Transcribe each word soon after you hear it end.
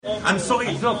I'm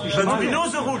sorry, but we know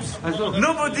the rules.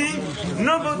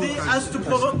 Nobody has to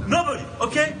provoke. Nobody,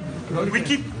 okay? We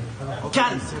keep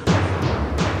calm.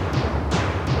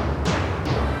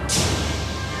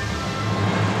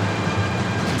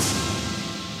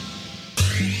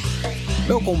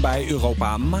 Welkom bij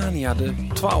Europa Mania, de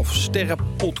 12 sterren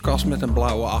podcast met een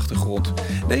blauwe achtergrond.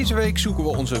 Deze week zoeken we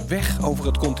onze weg over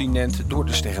het continent door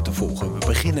de sterren te volgen. We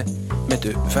beginnen met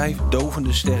de 5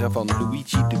 dovende sterren van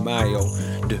Luigi Di Maio,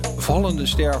 de vallende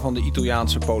ster van de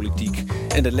Italiaanse politiek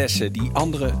en de lessen die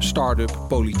andere start-up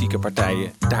politieke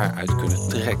partijen daaruit kunnen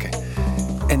trekken.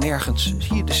 En nergens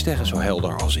zie je de sterren zo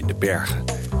helder als in de bergen.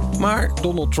 Maar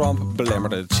Donald Trump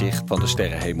belemmerde het zicht van de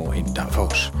sterrenhemel in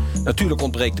Davos. Natuurlijk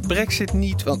ontbreekt de Brexit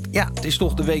niet, want ja, het is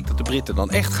toch de week dat de Britten dan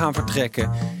echt gaan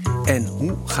vertrekken. En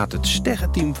hoe gaat het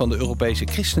sterrenteam van de Europese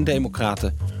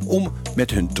Christendemocraten om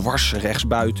met hun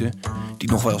dwarsrechtsbuiten, die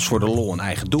nog wel eens voor de lol een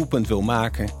eigen doelpunt wil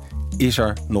maken? Is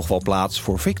er nog wel plaats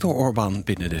voor Viktor Orbán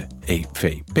binnen de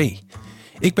EVP?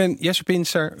 Ik ben Jesse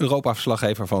Pinster,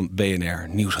 Europa-verslaggever van BNR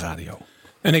Nieuwsradio.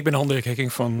 En ik ben Han-Dirk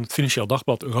Hekking van het Financieel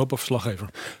Dagblad, Europa-verslaggever.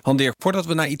 Han-Dirk, voordat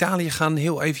we naar Italië gaan,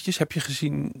 heel eventjes. Heb je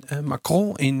gezien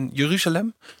Macron in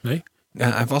Jeruzalem? Nee.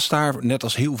 Hij was daar, net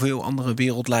als heel veel andere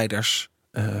wereldleiders,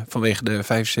 vanwege de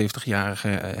 75-jarige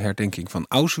herdenking van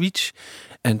Auschwitz.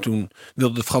 En toen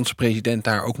wilde de Franse president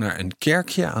daar ook naar een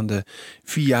kerkje aan de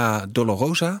Via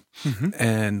Dolorosa. Mm-hmm.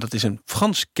 En dat is een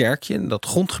Frans kerkje. Dat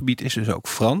grondgebied is dus ook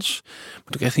Frans. Maar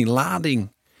toen kreeg hij een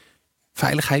lading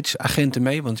veiligheidsagenten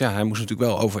mee. Want ja, hij moest natuurlijk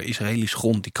wel over Israëlisch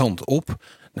grond die kant op.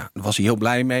 Nou, daar was hij heel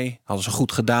blij mee. Hadden ze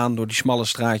goed gedaan door die smalle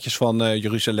straatjes van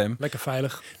Jeruzalem.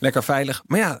 Lekker veilig.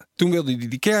 Maar ja, toen wilde hij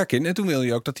die kerk in. En toen wilde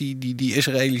hij ook dat die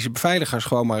Israëlische beveiligers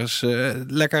gewoon maar eens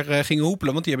lekker gingen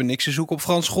hoepelen. Want die hebben niks te zoeken op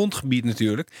Frans grondgebied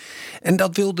natuurlijk. En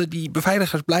dat wilden die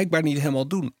beveiligers blijkbaar niet helemaal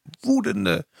doen.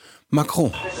 Woedende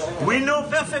Macron. We know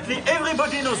perfectly,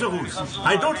 everybody knows the rules.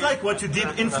 I don't like what you did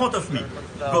in front of me.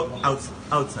 Go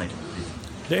outside.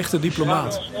 De echte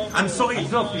diplomaat. I'm sorry,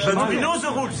 but we know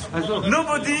the rules.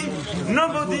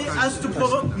 Nobody has to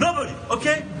provoke. Nobody,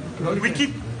 okay? We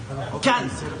keep calm.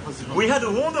 We had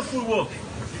a wonderful work.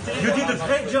 You did a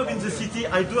great job in the city.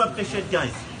 I do appreciate,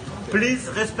 guys.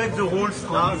 Please respect the rules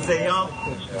as they are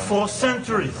for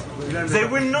centuries. They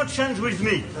will not change with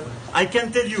me. I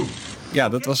can tell you. Ja,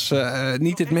 dat was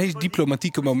niet het meest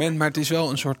diplomatieke moment, maar het is wel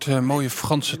een soort mooie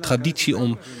Franse traditie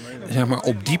om, zeg maar,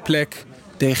 op die plek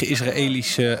tegen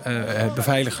Israëlische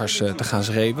beveiligers te gaan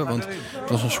schreeuwen. Want het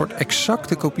was een soort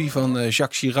exacte kopie van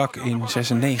Jacques Chirac in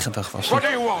 96 was het.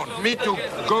 What do you want? Me to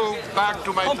go back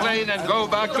to my plane and go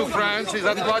back to France? Is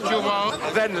that what you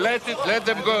want? Then let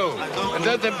them go and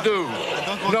let them do.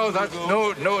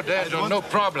 No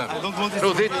problem.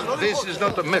 No, this is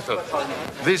not a method.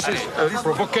 This is a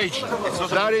provocation.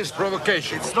 That is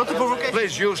provocation. It's not a provocation.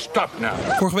 Please, you stop now.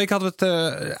 Vorige week hadden we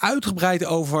het uitgebreid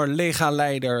over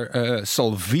Lega-leider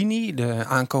Salvini, de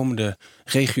aankomende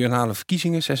regionale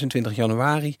verkiezingen, 26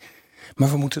 januari. Maar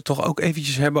we moeten het toch ook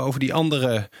eventjes hebben over die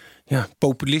andere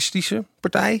populistische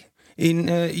partij in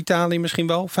Italië misschien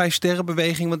wel. 5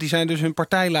 sterrenbeweging, want die zijn dus hun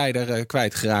partijleider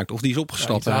kwijtgeraakt. Of die is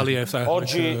opgestapt. Ja, Italië heeft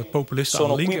eigenlijk populisten aan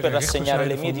de linker en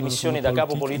rechterzijde van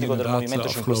de politiek. Inderdaad,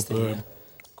 afgelopen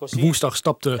woensdag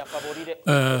stapte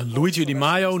Luigi Di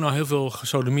Maio, na heel veel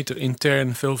gesodemieter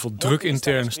intern, veel druk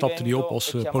intern, stapte hij op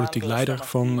als politiek leider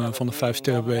van de 5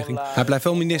 sterrenbeweging. Hij blijft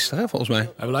wel minister, hè, volgens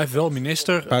mij. Hij blijft wel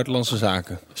minister. Buitenlandse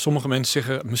Zaken. Sommige mensen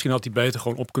zeggen, misschien had hij beter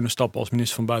gewoon op kunnen stappen als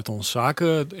minister van Buitenlandse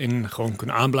Zaken. En gewoon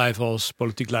kunnen aanblijven als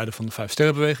politiek leider van de 5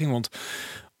 sterrenbeweging. Want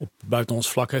op buitenlands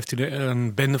vlak heeft hij er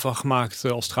een bende van gemaakt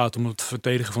als het gaat om het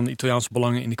verdedigen van de Italiaanse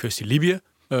belangen in de kwestie Libië.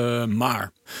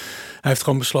 Maar hij heeft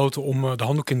gewoon besloten om de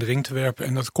handdoek in de ring te werpen.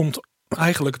 En dat komt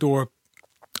eigenlijk door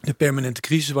de permanente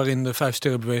crisis waarin de 5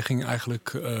 sterrenbeweging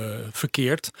eigenlijk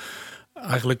verkeert.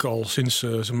 Eigenlijk al sinds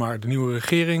de nieuwe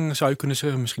regering, zou je kunnen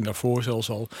zeggen. Misschien daarvoor zelfs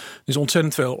al. Er is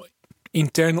ontzettend veel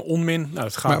interne onmin. Nou,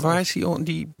 het gaat maar waar is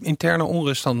die interne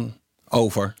onrust dan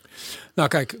over? Nou,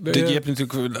 kijk, je hebt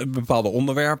natuurlijk bepaalde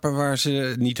onderwerpen waar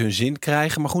ze niet hun zin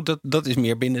krijgen. Maar goed, dat is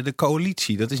meer binnen de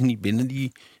coalitie. Dat is niet binnen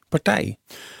die partij.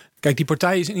 Kijk, die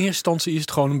partij is in eerste instantie is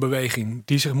het gewoon een beweging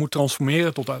die zich moet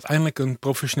transformeren tot uiteindelijk een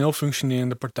professioneel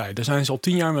functionerende partij. Daar zijn ze al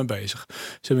 10 jaar mee bezig. Ze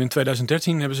hebben in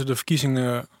 2013 de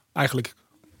verkiezingen eigenlijk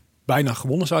bijna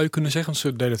gewonnen, zou je kunnen zeggen.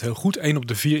 Ze deden het heel goed. 1 op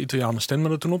de 4 Italianen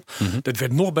stemden er toen op. Mm-hmm. Dat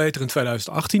werd nog beter in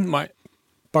 2018, maar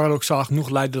paradoxaal genoeg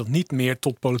leidde dat niet meer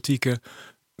tot politieke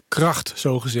kracht,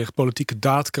 zogezegd, politieke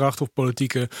daadkracht of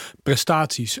politieke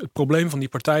prestaties. Het probleem van die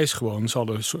partij is gewoon, ze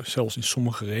hadden zelfs in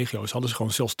sommige regio's hadden ze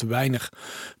gewoon zelfs te weinig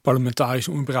parlementariërs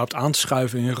om überhaupt aan te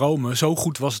schuiven in Rome. Zo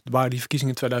goed waren die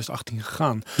verkiezingen in 2018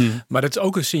 gegaan. Maar dat is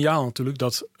ook een signaal natuurlijk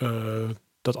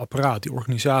dat apparaat, die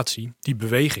organisatie, die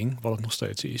beweging, wat het nog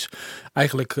steeds is,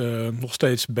 eigenlijk nog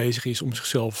steeds bezig is om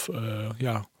zichzelf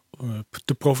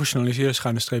te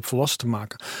professionaliseren, _streep volwassen te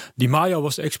maken. Di Maio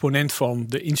was de exponent van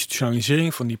de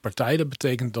institutionalisering van die partij. Dat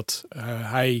betekent dat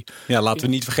hij... Ja, laten we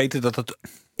niet vergeten dat het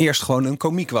eerst gewoon een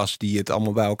komiek was die het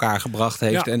allemaal bij elkaar gebracht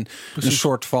heeft. Ja, en precies. Een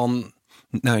soort van,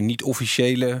 niet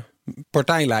officiële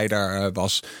partijleider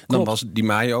was. Dan was Di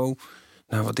Maio...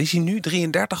 Nou, wat is hij nu?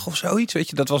 33 of zoiets? Weet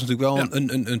je, dat was natuurlijk wel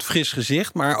een fris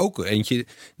gezicht, maar ook eentje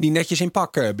die netjes in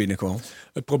pak binnenkwam.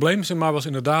 Het probleem was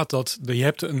inderdaad dat je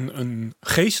hebt een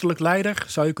geestelijk leider,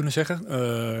 zou je kunnen zeggen.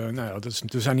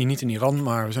 We zijn hier niet in Iran,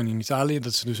 maar we zijn in Italië.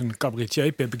 Dat is dus een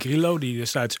cabaretier, Beppe Grillo, die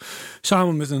destijds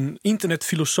samen met een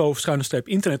internetfilosoof,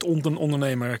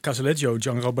 internetondernemer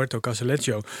Gianroberto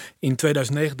Casaleggio, in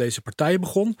 2009 deze partij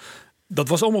begon. Dat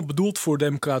was allemaal bedoeld voor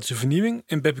democratische vernieuwing.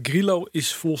 En Beppe Grillo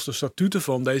is volgens de statuten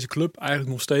van deze club eigenlijk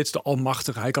nog steeds de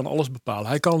almachtige. Hij kan alles bepalen.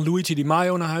 Hij kan Luigi Di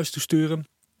Maio naar huis toe sturen.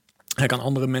 Hij kan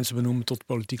andere mensen benoemen tot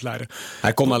politiek leider.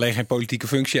 Hij kon alleen geen politieke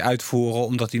functie uitvoeren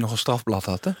omdat hij nog een strafblad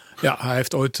had, hè? Ja, hij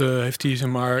heeft ooit is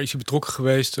hij betrokken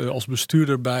geweest als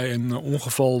bestuurder bij een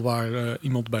ongeval waar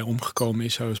iemand bij omgekomen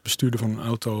is. Hij was bestuurder van een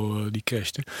auto die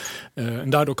crashte. En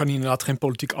daardoor kan hij inderdaad geen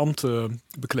politiek ambt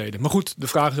bekleden. Maar goed, de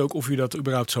vraag is ook of u dat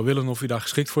überhaupt zou willen, of u daar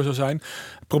geschikt voor zou zijn.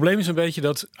 Het probleem is een beetje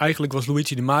dat eigenlijk was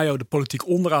Luigi Di Maio de politiek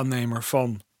onderaannemer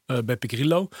van Beppe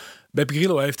Grillo. Beppe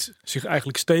Grillo heeft zich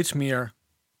eigenlijk steeds meer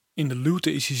in de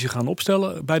luwte is hij zich gaan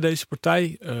opstellen bij deze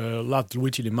partij. Laat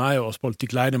Luigi Di Maio als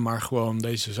politiek leider maar gewoon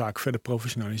deze zaak verder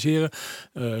professionaliseren.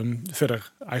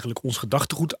 Verder eigenlijk ons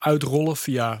gedachtegoed uitrollen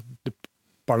via de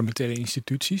parlementaire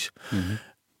instituties. Mm-hmm.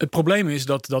 Het probleem is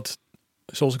dat,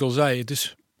 zoals ik al zei, het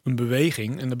is een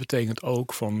beweging. En dat betekent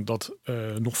ook dat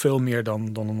nog veel meer dan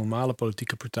een normale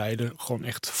politieke partij er gewoon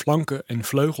echt flanken en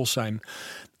vleugels zijn.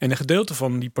 En een gedeelte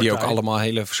van die partij... Die ook allemaal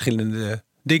hele verschillende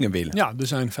dingen willen. Ja, er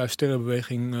zijn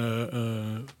 5-sterrenbeweging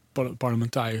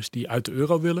parlementariërs die uit de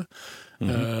euro willen.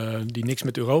 Die niks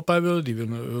met Europa willen. Die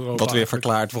willen Europa. Wat weer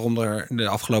verklaart waarom er de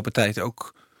afgelopen tijd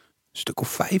ook een stuk of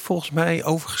 5 volgens mij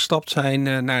overgestapt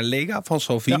zijn naar Lega van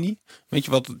Salvini. Ja. Weet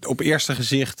je wat op eerste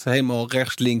gezicht helemaal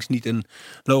rechts-links niet een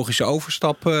logische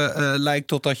overstap lijkt,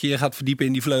 totdat je gaat verdiepen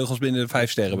in die vleugels binnen de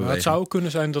 5-sterrenbeweging. Het zou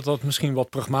kunnen zijn dat misschien wat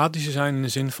pragmatischer zijn in de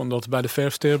zin van dat bij de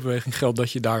 5-sterrenbeweging geldt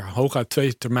dat je daar hooguit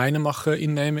 2 termijnen mag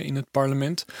innemen in het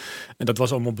parlement. En dat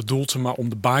was allemaal bedoeld om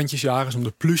de baantjesjagers, om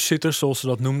de pluszitters zoals ze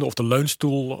dat noemden, of de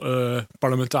leunstoel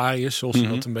parlementariërs zoals ze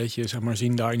dat een beetje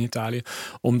zien daar in Italië,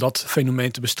 om dat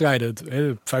fenomeen te bestrijden.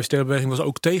 De 5-sterrenbeweging was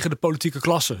ook tegen de politieke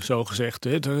klasse, zo gezegd.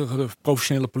 De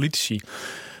professionele politici.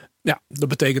 Ja, dat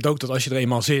betekent ook dat als je er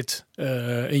eenmaal zit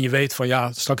en je weet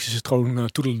van straks is het gewoon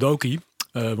toedeledokie,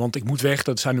 want ik moet weg,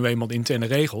 dat zijn nu eenmaal de interne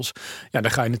regels. Ja,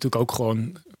 dan ga je natuurlijk ook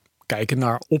gewoon kijken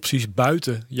naar opties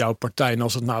buiten jouw partij. En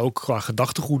als het nou ook qua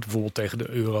gedachtegoed, bijvoorbeeld tegen de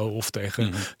euro of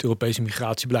tegen het Europese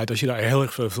migratiebeleid, als je daar heel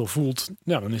erg veel voelt,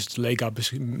 dan is het Lega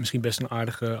misschien best een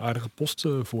aardige post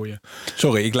voor je.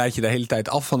 Sorry, ik leid je de hele tijd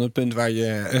af van het punt wat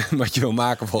je wil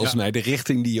maken volgens mij. De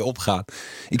richting die je opgaat.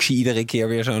 Ik zie iedere keer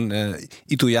weer zo'n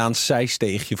Italiaans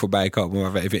zijsteegje voorbij komen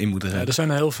waar we even in moeten rijden. Er zijn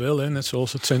er heel veel, hè? Net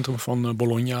zoals het centrum van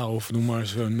Bologna of noem maar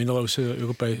eens een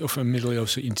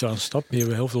middeleeuwse Italiaanse stad. Die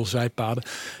hebben heel veel zijpaden.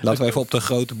 Laten we even op de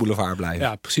grote boulevard blijven.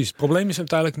 Ja, precies. Het probleem is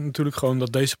uiteindelijk natuurlijk gewoon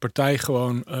dat deze partij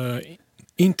gewoon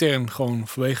intern gewoon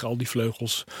vanwege al die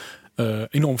vleugels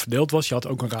enorm verdeeld was. Je had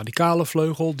ook een radicale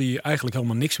vleugel die eigenlijk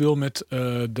helemaal niks wil met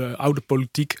de oude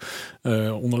politiek.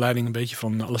 Onder leiding een beetje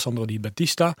van Alessandro Di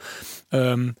Battista.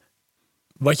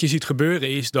 Wat je ziet gebeuren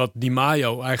is dat Di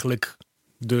Maio eigenlijk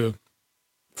de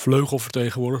vleugel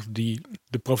vertegenwoordigt die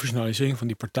de professionalisering van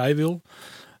die partij wil.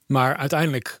 Maar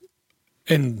uiteindelijk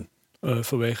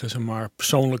vanwege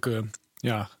persoonlijke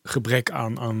gebrek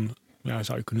aan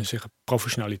zou je kunnen zeggen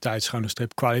professionaliteit,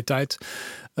 kwaliteit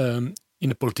in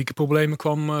de politieke problemen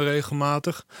kwam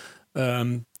regelmatig.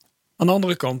 Aan de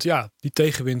andere kant, die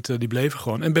tegenwind die bleef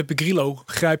gewoon. En Beppe Grillo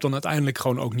grijpt dan uiteindelijk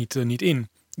gewoon ook niet in.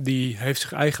 Die heeft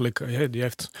zich eigenlijk,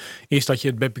 eerst had je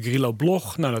het Beppe Grillo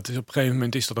blog. Nou, dat is op een gegeven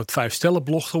moment is dat het 5-sterren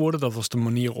blog geworden. Dat was de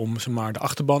manier om de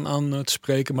achterban aan te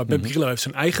spreken. Maar Beppe Grillo heeft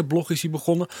zijn eigen blog is hij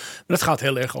begonnen. Maar dat gaat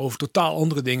heel erg over totaal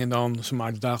andere dingen dan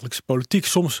de dagelijkse politiek.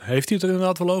 Soms heeft hij het er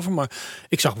inderdaad wel over. Maar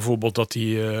ik zag bijvoorbeeld dat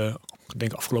hij, ik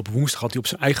denk afgelopen woensdag had hij op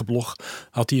zijn eigen blog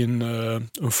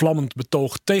een vlammend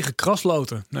betoog tegen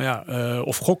krasloten.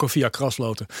 Of gokken via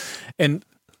krasloten. En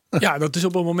Ja, dat is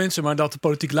op het moment maar dat de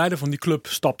politiek leider van die club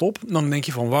stapt op. Dan denk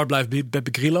je van, waar blijft Beppe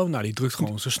Grillo? Nou, die drukt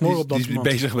gewoon zijn snor op dat moment.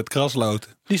 Die is bezig met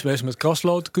krasloten. Die is bezig met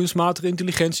krasloten, kunstmatige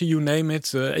intelligentie, you name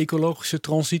it. Ecologische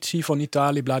transitie van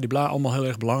Italië, bladibla, allemaal heel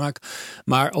erg belangrijk.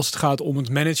 Maar als het gaat om het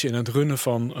managen en het runnen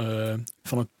van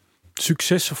het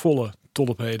succesvolle tot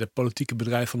op heden politieke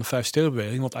bedrijf van de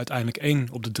Vijfsterrenbeweging. Want uiteindelijk 1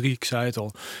 op de 3, ik zei het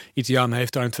al, Italianen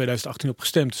heeft daar in 2018 op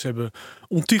gestemd. Ze hebben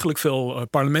ontiegelijk veel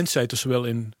parlementszetels, zowel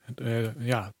in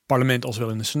het parlement als wel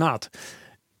in de Senaat.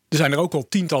 Er zijn er ook al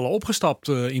tientallen opgestapt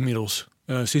inmiddels.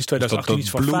 Sinds 2018 iets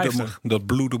van 50. Dat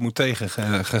bloeden moet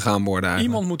tegengegaan worden eigenlijk.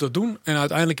 Iemand moet dat doen. En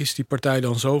uiteindelijk is die partij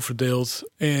dan zo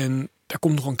verdeeld. En daar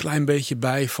komt nog een klein beetje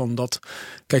bij van dat.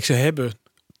 Kijk, ze hebben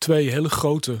 2 hele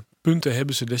grote punten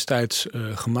hebben ze destijds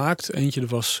gemaakt. Eentje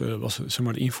was zeg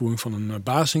maar de invoering van een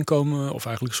basisinkomen, of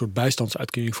eigenlijk een soort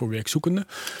bijstandsuitkering voor werkzoekenden.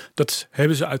 Dat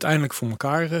hebben ze uiteindelijk voor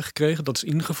elkaar gekregen. Dat is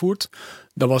ingevoerd.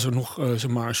 Dan was er nog zeg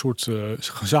maar een soort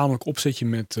gezamenlijk opzetje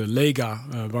met Lega,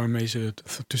 waarmee ze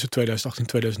tussen 2018 en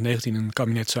 2019 in een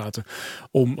kabinet zaten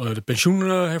om de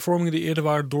pensioenhervormingen die eerder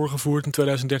waren doorgevoerd in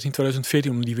 2013,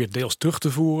 2014, om die weer deels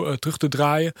terug te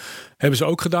draaien. Hebben ze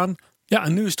ook gedaan. Ja,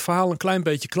 en nu is het verhaal een klein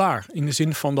beetje klaar. In de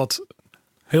zin van dat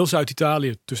heel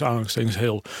Zuid-Italië, tussen aanhalingstekens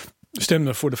heel,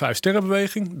 stemde voor de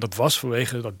Vijfsterrenbeweging. Dat was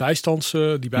vanwege dat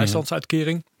die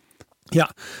bijstandsuitkering.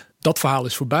 Ja, dat verhaal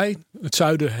is voorbij. Het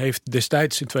zuiden heeft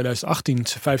destijds in 2018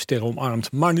 5 sterren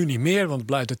omarmd, maar nu niet meer.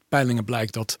 Want uit peilingen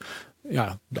blijkt dat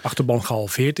de achterban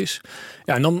gehalveerd is.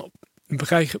 Ja, en dan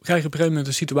krijg je op een gegeven moment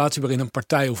een situatie waarin een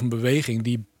partij of een beweging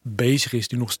die bezig is,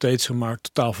 die nog steeds maar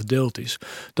totaal verdeeld is,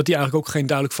 dat die eigenlijk ook geen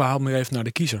duidelijk verhaal meer heeft naar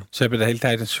de kiezer. Ze hebben de hele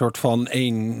tijd een soort van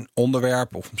 1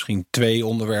 onderwerp, of misschien 2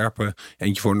 onderwerpen,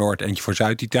 eentje voor Noord, eentje voor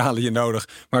Zuid-Italië nodig,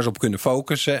 waar ze op kunnen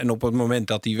focussen. En op het moment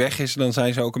dat die weg is, dan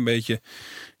zijn ze ook een beetje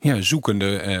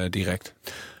zoekende direct.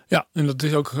 Ja, en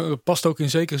dat past ook in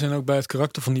zekere zin ook bij het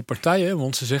karakter van die partijen.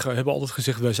 Want ze hebben altijd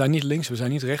gezegd, wij zijn niet links, we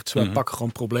zijn niet rechts. Wij pakken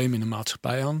gewoon problemen in de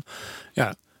maatschappij aan.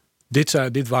 Ja,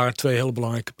 dit waren 2 hele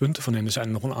belangrijke punten van hen. Er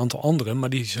zijn nog een aantal andere, maar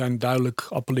die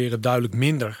appelleren duidelijk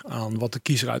minder aan wat de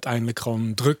kiezer uiteindelijk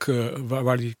gewoon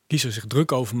waar die kiezer zich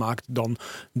druk over maakt dan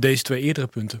deze 2 eerdere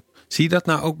punten. Zie je dat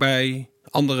nou ook bij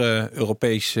andere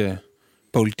Europese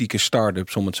politieke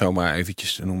start-ups, om het zo maar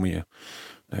eventjes te noemen?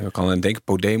 Je kan denken,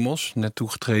 Podemos, net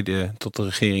toegetreden tot de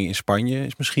regering in Spanje,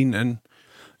 is misschien een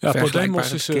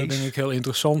Podemos is denk ik heel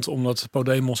interessant, omdat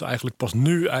Podemos eigenlijk pas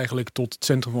nu tot het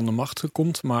centrum van de macht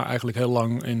komt, maar eigenlijk heel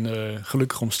lang in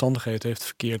gelukkige omstandigheden heeft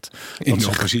verkeerd.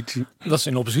 Dat ze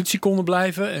in oppositie konden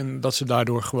blijven en dat ze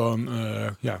daardoor gewoon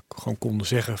konden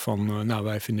zeggen van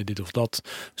wij vinden dit of dat,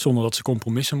 zonder dat ze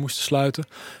compromissen moesten sluiten.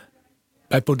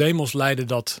 Bij Podemos leidde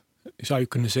dat, zou je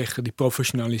kunnen zeggen, die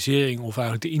professionalisering of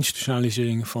eigenlijk de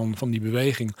institutionalisering van die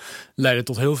beweging leidde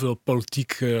tot heel veel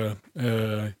politiek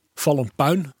vallend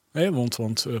puin.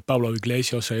 Want Pablo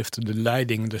Iglesias heeft de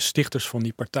leiding, de stichters van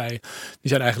die partij,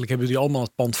 hebben die allemaal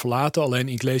het pand verlaten. Alleen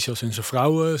Iglesias en zijn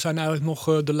vrouw zijn eigenlijk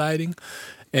nog de leiding.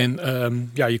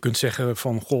 En je kunt zeggen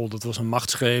van, dat was een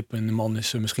machtsgreep en de man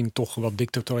is misschien toch wat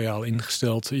dictatoriaal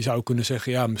ingesteld. Je zou kunnen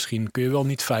zeggen, misschien kun je wel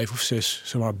niet 5 of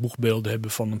 6 boegbeelden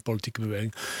hebben van een politieke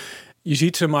beweging. Je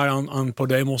ziet aan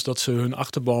Podemos dat ze hun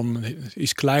achterban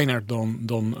is kleiner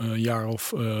dan een jaar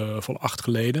of van 8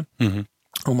 geleden. Mm-hmm.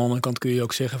 Aan de andere kant kun je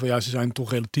ook zeggen van ze zijn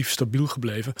toch relatief stabiel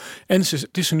gebleven. En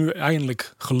het is er nu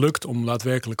eindelijk gelukt om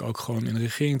daadwerkelijk ook gewoon in de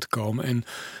regering te komen.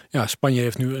 En Spanje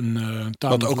heeft nu een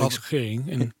tamelijk linkse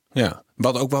regering.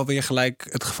 Wat ook wel weer gelijk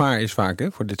het gevaar is vaak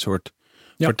voor dit soort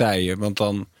partijen. Want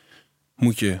dan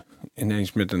moet je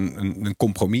ineens met een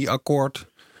compromisakkoord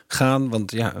gaan.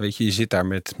 Want je zit daar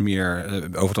met meer,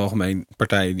 over het algemeen,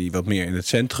 partijen die wat meer in het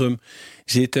centrum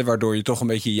zitten. Waardoor je toch een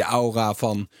beetje je aura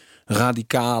van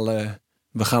radicale,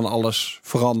 we gaan alles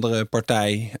veranderen,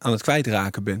 partij aan het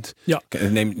kwijtraken bent. Ja.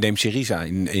 Neem Syriza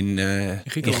in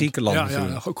Griekenland.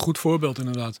 Ja, ook een goed voorbeeld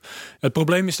inderdaad. Het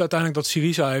probleem is uiteindelijk dat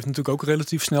Syriza heeft natuurlijk ook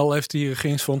relatief snel die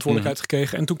regeringsverantwoordelijkheid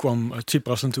gekregen. En toen kwam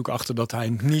Tsipras natuurlijk achter dat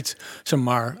hij niet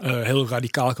heel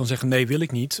radicaal kan zeggen, nee, wil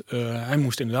ik niet. Hij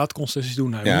moest inderdaad concessies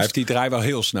doen. Hij heeft die draai wel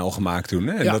heel snel gemaakt toen.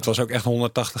 Hè? En dat was ook echt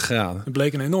 180 graden. Het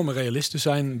bleek een enorme realist te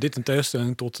zijn. Dit in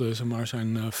tegenstelling tot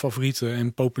zijn favoriete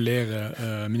en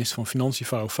populaire minister van Financiën,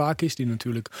 Varoufakis, die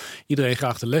natuurlijk iedereen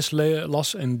graag de les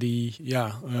las en die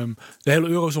de hele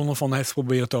eurozone van heeft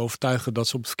proberen te overtuigen dat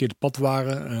ze op het verkeerde pad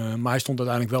waren. Maar hij stond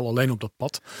uiteindelijk wel alleen op dat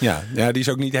pad. Ja, die is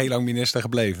ook niet heel lang minister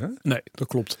gebleven. Hè? Nee, dat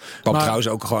klopt. Kwam trouwens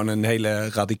ook gewoon een hele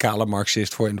radicale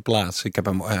marxist voor in de plaats. Ik heb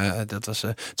hem, dat was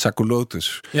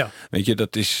Tsakoulotos. Ja. Weet je,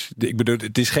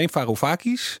 het is geen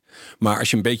Varoufakis, maar als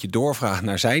je een beetje doorvraagt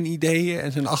naar zijn ideeën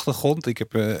en zijn achtergrond. Ik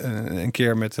heb een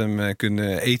keer met hem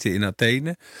kunnen eten in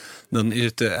Athene. Dan dan is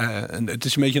het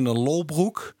is een beetje een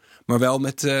lolbroek, maar wel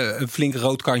met een flink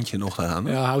rood kantje nog eraan.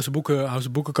 Ja, hou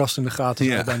zijn boekenkast in de gaten,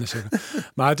 zou ik bijna zeggen.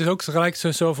 Maar het is ook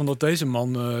tegelijkertijd zo van dat deze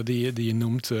man die je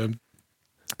noemt,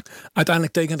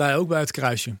 uiteindelijk tekent hij ook bij het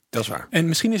kruisje. Dat is waar. En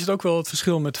misschien is het ook wel het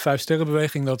verschil met de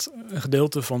Vijfsterrenbeweging, dat een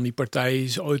gedeelte van die partij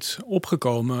is ooit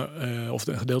opgekomen, of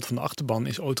een gedeelte van de achterban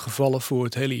is ooit gevallen voor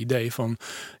het hele idee van,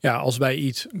 ja, als wij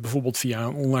iets, bijvoorbeeld via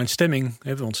een online stemming,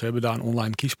 want ze hebben daar een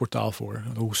online kiesportaal voor,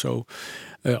 hoezo.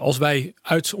 Als wij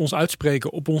ons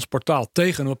uitspreken op ons portaal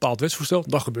tegen een bepaald wetsvoorstel,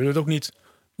 dan gebeurt het ook niet.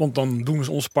 Want dan doen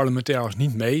onze parlementariërs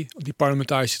niet mee. Die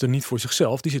parlementariërs zitten niet voor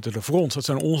zichzelf, die zitten er voor ons. Dat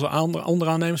zijn onze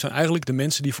onderaannemers, zijn eigenlijk de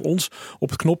mensen die voor ons op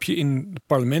het knopje in het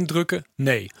parlement drukken.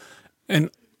 Nee. En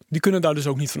die kunnen daar dus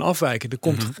ook niet van afwijken.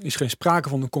 Is geen sprake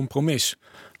van een compromis.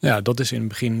 Ja, dat is in het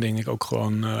begin denk ik ook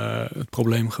gewoon het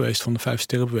probleem geweest van de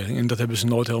Vijfsterrenbeweging. En dat hebben ze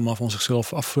nooit helemaal van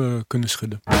zichzelf af kunnen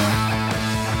schudden.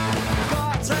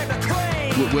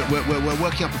 We're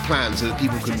working up a plan so that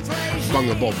people can bang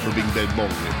a bob for being dead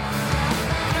bong.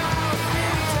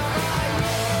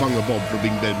 Bang a bob for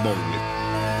being dead bong.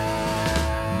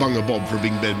 Bang a bob for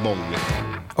being dead bong.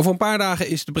 Over een paar dagen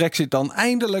is de Brexit dan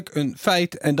eindelijk een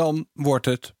feit en dan wordt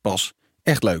het pas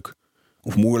echt leuk.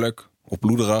 Of moeilijk, of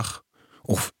bloederig,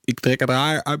 of ik trek het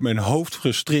haar uit mijn hoofd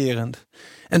frustrerend.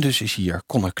 En dus is hier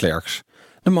Connor Klerks,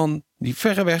 de man die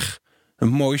verreweg het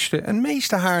mooiste en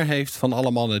meeste haar heeft van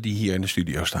alle mannen die hier in de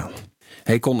studio staan.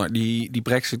 Hey Connor, die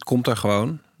Brexit komt er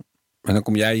gewoon. En dan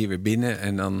kom jij hier weer binnen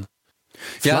en dan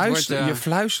je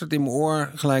fluistert in mijn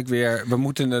oor gelijk weer. We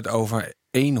moeten het over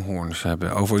eenhoorns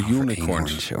hebben, over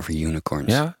unicorns. Over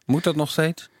unicorns. Ja, moet dat nog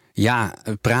steeds? Ja,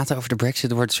 praten over de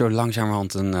Brexit wordt zo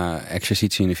langzamerhand een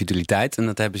exercitie in de futiliteit. En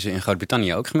dat hebben ze in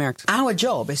Groot-Brittannië ook gemerkt. Our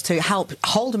job is to help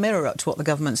hold a mirror up to what the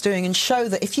government's doing and show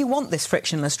that if you want this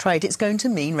frictionless trade, it's going to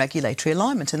mean regulatory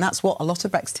alignment. And that's what a lot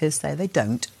of Brexiteers say they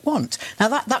don't want.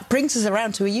 Now that brings us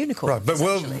around to a unicorn. Right, but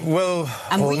no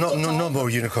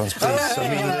more unicorns, please. I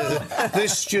mean,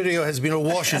 this studio has been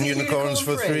awash in unicorns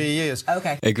for 3 years.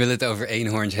 Okay. Ik wil het over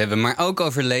eenhoorns hebben, maar ook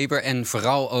over Labour en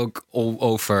vooral ook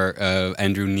over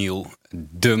Andrew Neil,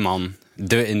 de man,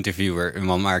 de interviewer, een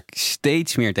man waar ik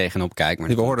steeds meer tegenop kijk. Maar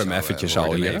we hoorden hem eventjes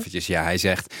al hier. Ja, hij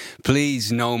zegt,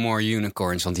 please no more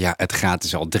unicorns. Want ja, het gaat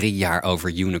dus al 3 jaar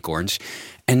over unicorns.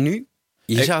 En nu,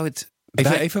 zou het...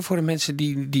 Even voor de mensen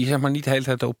die zeg maar niet de hele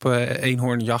tijd op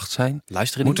eenhoornjacht zijn.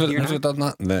 Luisteren moeten we dat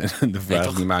nou? Nee, de vraag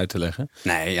is niet meer uit te leggen.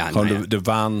 Nee, ja, gewoon de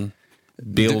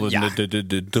waanbeelden,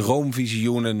 de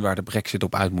droomvisioenen waar de Brexit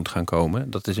op uit moet gaan komen.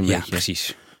 Dat is een beetje...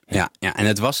 Precies. Ja, en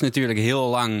het was natuurlijk heel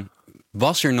lang,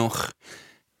 was er nog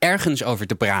ergens over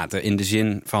te praten. In de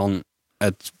zin van,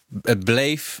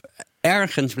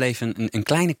 ergens bleef een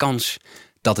kleine kans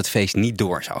dat het feest niet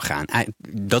door zou gaan.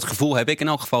 Dat gevoel heb ik in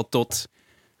elk geval tot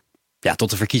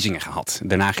de verkiezingen gehad.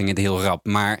 Daarna ging het heel rap.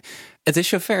 Maar het is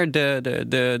zover,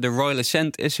 de Royal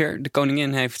Assent is er. De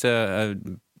koningin heeft de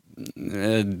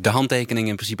handtekening,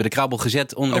 in principe de krabbel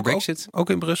gezet onder de Brexit. Ook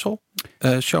in Brussel.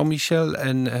 Jean-Michel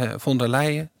en von der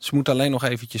Leyen. Ze moeten alleen nog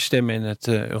eventjes stemmen in het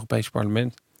Europees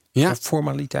Parlement. Ja. Een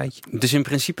formaliteitje. Dus in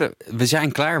principe, we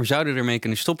zijn klaar. We zouden ermee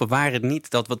kunnen stoppen. Waar het niet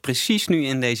dat wat precies nu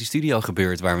in deze studio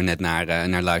gebeurt, waar we net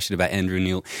naar luisterden bij Andrew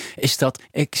Neil, is dat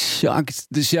exact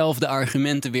dezelfde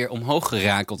argumenten weer omhoog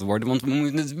gerakeld worden. Want we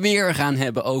moeten het weer gaan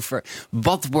hebben over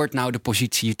wat wordt nou de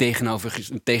positie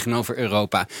tegenover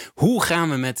Europa. Hoe gaan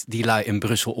we met die lui in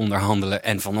Brussel onderhandelen?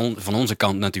 En van onze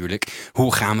kant natuurlijk,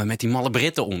 hoe gaan we met die malle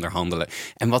Britten onderhandelen?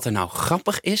 En wat er nou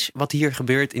grappig is, wat hier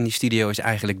gebeurt in die studio, is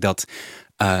eigenlijk dat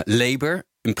Labour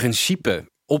in principe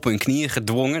op hun knieën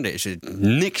gedwongen. Er is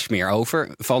niks meer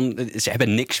over. Ze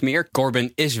hebben niks meer.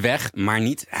 Corbyn is weg, maar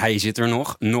niet. Hij zit er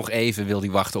nog. Nog even wil hij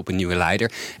wachten op een nieuwe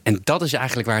leider. En dat is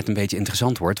eigenlijk waar het een beetje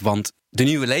interessant wordt. Want de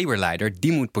nieuwe Labour-leider,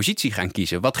 die moet positie gaan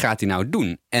kiezen. Wat gaat hij nou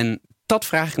doen? En dat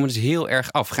vraag ik me dus heel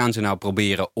erg af. Gaan ze nou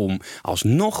proberen om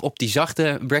alsnog op die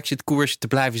zachte Brexit-koers te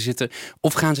blijven zitten?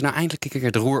 Of gaan ze nou eindelijk een keer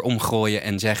het roer omgooien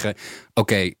en zeggen,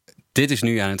 oké, dit is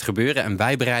nu aan het gebeuren en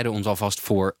wij bereiden ons alvast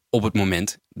voor op het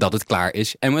moment dat het klaar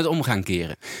is en we het om gaan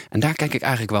keren. En daar kijk ik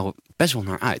eigenlijk wel best wel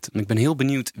naar uit. Ik ben heel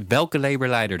benieuwd welke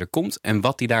Labour-leider er komt en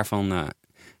wat hij daarvan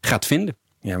gaat vinden.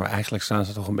 Ja, maar eigenlijk staan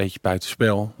ze toch een beetje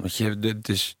buitenspel. Want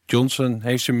dus Johnson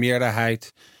heeft zijn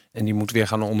meerderheid en die moet weer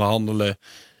gaan onderhandelen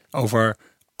over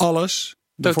alles.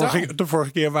 De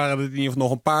vorige keer waren het in ieder geval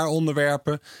nog een paar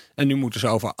onderwerpen. En nu moeten ze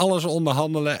over alles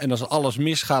onderhandelen. En als alles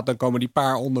misgaat, dan komen die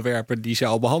paar onderwerpen die ze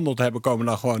al behandeld hebben, komen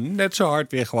dan gewoon net zo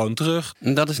hard weer gewoon terug.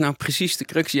 En dat is nou precies de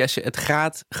crux, Jesse. Het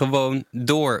gaat gewoon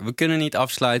door. We kunnen niet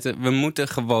afsluiten. We moeten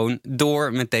gewoon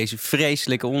door met deze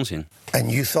vreselijke onzin.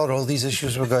 And you thought all these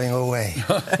issues were going away.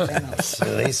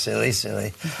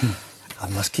 Silly.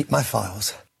 I must keep my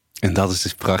files. En dat is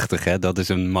dus prachtig, hè? Dat is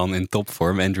een man in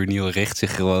topvorm. Andrew Neil richt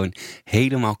zich gewoon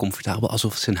helemaal comfortabel,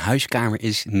 alsof het zijn huiskamer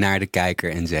is, naar de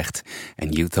kijker en zegt: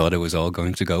 "And you thought it was all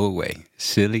going to go away.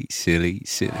 Silly, silly,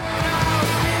 silly."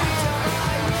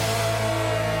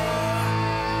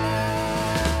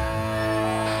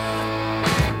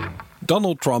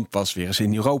 Donald Trump was weer eens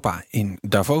in Europa, in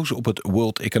Davos op het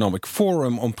World Economic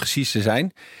Forum om precies te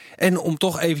zijn. En om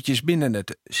toch eventjes binnen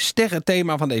het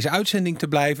sterrenthema van deze uitzending te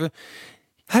blijven,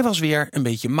 hij was weer een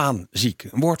beetje maanziek.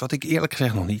 Een woord wat ik eerlijk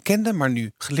gezegd nog niet kende, maar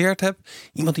nu geleerd heb.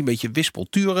 Iemand die een beetje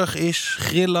wispelturig is,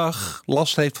 grillig,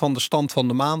 last heeft van de stand van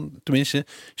de maan. Tenminste,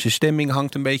 zijn stemming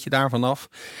hangt een beetje daarvan af.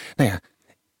 Nou ja,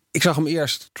 ik zag hem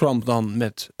eerst, Trump, dan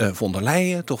met von der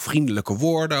Leyen. Toch vriendelijke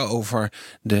woorden over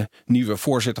de nieuwe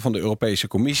voorzitter van de Europese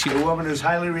Commissie. A woman who's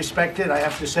highly respected, I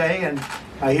have to say. And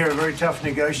I hear a very tough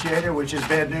negotiator, which is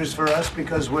bad news for us,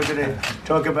 because we're going to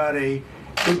talk about a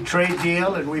big trade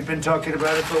deal. And we've been talking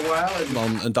about it for a while. And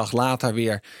dan een dag later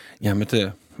weer met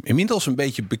de inmiddels een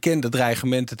beetje bekende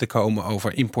dreigementen te komen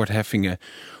over importheffingen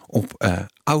op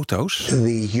auto's.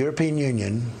 The European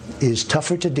Union is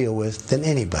tougher to deal with than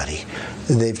anybody.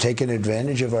 They've taken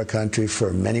advantage of our country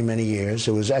for many, many years.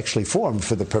 It was actually formed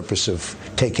for the purpose of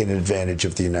taking advantage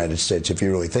of the United States, if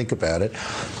you really think about it.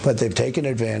 But they've taken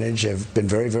advantage, have been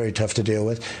very, very tough to deal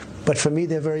with. But for me,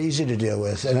 they're very easy to deal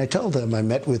with. And I told them, I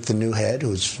met with the new head,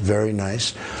 who's very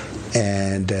nice.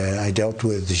 And I dealt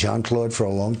with Jean-Claude for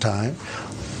a long time.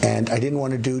 And I didn't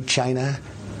want to do China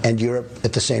and Europe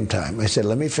at the same time. I said,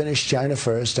 let me finish China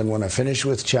first, and when I finish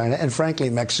with China, and frankly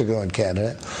Mexico and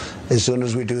Canada, as soon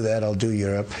as we do that, I'll do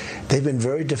Europe. They've been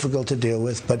very difficult to deal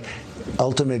with, but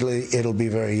ultimately it'll be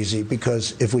very easy,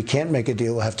 because if we can't make a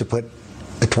deal, we'll have to put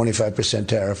a 25%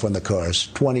 tariff on the cars,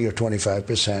 20 or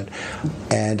 25%,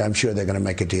 and I'm sure they're going to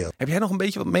make a deal. Heb jij nog een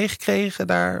beetje wat meegekregen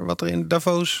daar, wat er in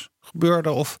Davos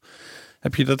gebeurde, of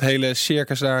heb je dat hele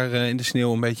circus daar in de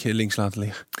sneeuw een beetje links laten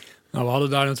liggen? Nou, we hadden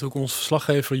daar natuurlijk onze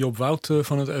verslaggever Job Wout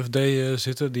van het FD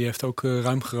zitten. Die heeft ook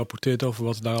ruim gerapporteerd over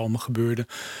wat daar allemaal gebeurde.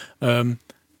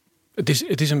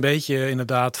 Het is een beetje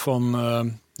inderdaad van,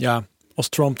 als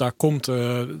Trump daar komt,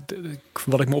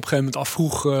 wat ik me op een gegeven moment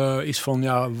afvroeg, is van,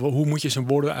 hoe moet je zijn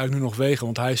woorden eigenlijk nu nog wegen?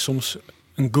 Want hij is soms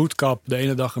een good cop de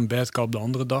ene dag, een bad cop de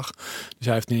andere dag. Dus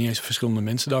hij heeft niet eens verschillende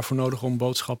mensen daarvoor nodig om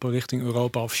boodschappen richting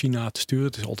Europa of China te sturen.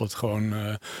 Het is altijd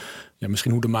gewoon,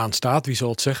 misschien hoe de maan staat, wie zal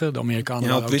het zeggen? De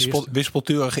Amerikanen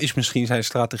wispelturig is misschien zijn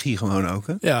strategie gewoon ook,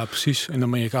 hè? Ja, precies. En de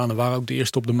Amerikanen waren ook de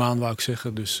eerste op de maan, wou ik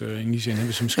zeggen. Dus in die zin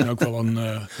hebben ze misschien ook wel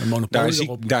een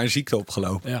monopolie daar is ziekte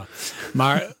opgelopen. Ja,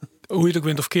 maar hoe je het ook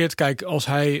wint of keert, kijk, als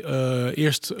hij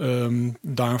eerst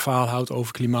daar een verhaal houdt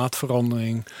over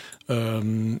klimaatverandering,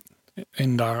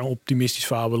 en daar een optimistisch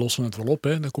verhaal, we lossen het wel op.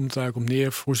 Hè. Daar komt het eigenlijk op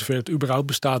neer. Voor zover het überhaupt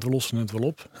bestaat, we lossen het wel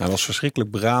op. Hij was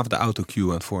verschrikkelijk braaf de autocue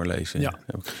aan het voorlezen. Ja.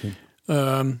 Heb ik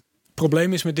gezien.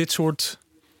 Probleem is met dit soort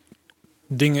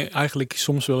dingen eigenlijk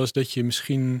soms wel eens dat je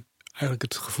misschien eigenlijk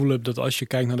het gevoel hebt dat als je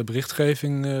kijkt naar de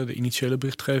berichtgeving, de initiële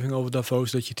berichtgeving over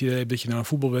Davos, dat je het idee hebt dat je naar een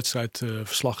voetbalwedstrijd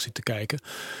verslag zit te kijken.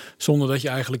 Zonder dat je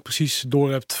eigenlijk precies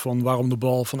doorhebt van waarom de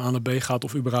bal van A naar B gaat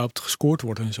of überhaupt gescoord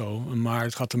wordt en zo. Maar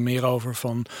het gaat er meer over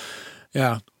van,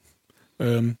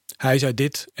 hij zei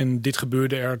dit en dit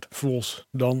gebeurde er vervolgens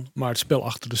dan. Maar het spel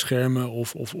achter de schermen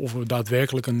of er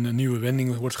daadwerkelijk een nieuwe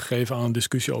wending wordt gegeven aan een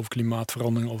discussie over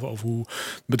klimaatverandering. Of over hoe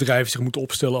bedrijven zich moeten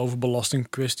opstellen over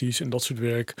belastingkwesties en dat soort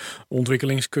werk.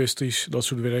 Ontwikkelingskwesties, dat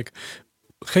soort werk.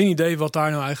 Geen idee wat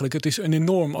daar nou eigenlijk. Het is een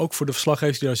enorm, ook voor de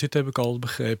verslaggevers die daar zitten, heb ik al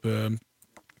begrepen,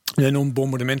 een enorm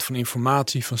bombardement van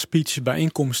informatie, van speeches,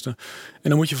 bijeenkomsten. En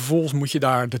dan moet je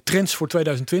daar de trends voor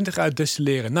 2020 uit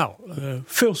destilleren. Nou,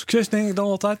 veel succes denk ik dan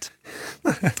altijd.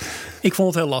 Ik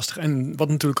vond het heel lastig. En wat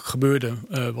natuurlijk gebeurde,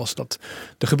 was dat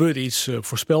er gebeurde iets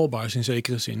voorspelbaars in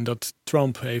zekere zin. Dat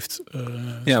Trump heeft...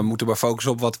 we moeten maar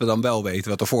focussen op wat we dan wel weten.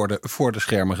 Wat er voor de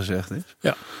schermen gezegd is.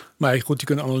 Ja, maar goed, je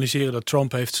kunt analyseren dat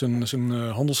Trump heeft zijn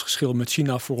handelsgeschil met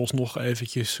China vooralsnog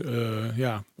eventjes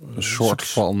een soort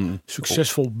van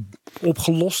succesvol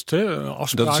opgelost. Hè, dat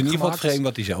is in ieder geval hetgeen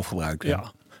wat hij zelf gebruikt.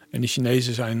 Ja. En de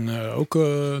Chinezen zijn ook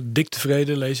dik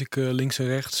tevreden, lees ik links en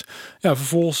rechts. Ja,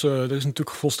 vervolgens, er is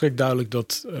natuurlijk volstrekt duidelijk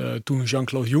dat toen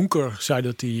Jean-Claude Juncker zei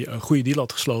dat hij een goede deal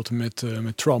had gesloten met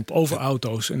Trump over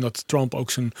auto's. En dat Trump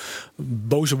ook zijn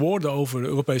boze woorden over de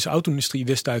Europese auto-industrie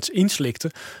destijds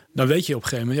inslikte. Dan weet je op een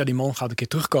gegeven moment, die man gaat een keer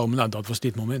terugkomen. Nou, dat was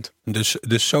dit moment. Dus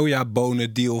de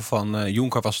sojabonen-deal van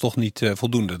Juncker was toch niet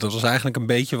voldoende. Dat was eigenlijk een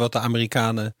beetje wat de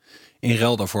Amerikanen in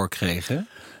ruil daarvoor kregen.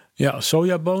 Ja,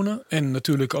 sojabonen. En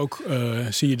natuurlijk ook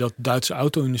zie je dat de Duitse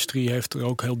auto-industrie heeft er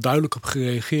ook heel duidelijk op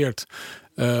gereageerd.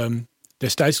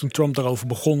 destijds toen Trump daarover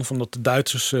begon, van dat de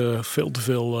Duitsers veel te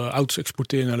veel auto's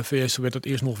exporteren naar de VS, werd het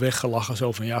eerst nog weggelachen.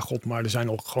 Zo van, ja god, maar er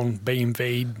zijn ook gewoon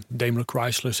BMW, Daimler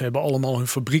Chrysler, ze hebben allemaal hun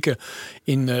fabrieken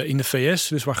in de VS.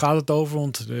 Dus waar gaat het over?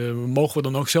 Want mogen we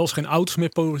dan ook zelfs geen auto's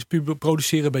meer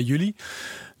produceren bij jullie?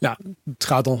 Ja, het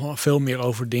gaat dan veel meer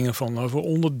over dingen over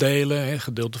onderdelen. Hè.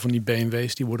 Gedeelte van die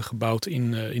BMW's die worden gebouwd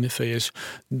in de VS.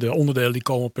 De onderdelen die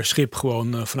komen per schip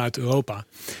gewoon vanuit Europa.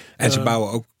 En ze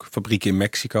bouwen ook fabrieken in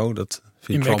Mexico. Dat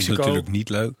vindt Trump natuurlijk niet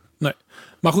leuk. Nee.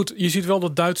 Maar goed, je ziet wel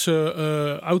dat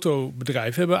Duitse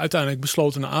autobedrijven hebben uiteindelijk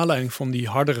besloten, naar aanleiding van die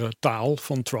hardere taal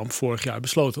van Trump vorig jaar,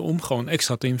 besloten om gewoon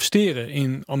extra te investeren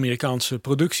in Amerikaanse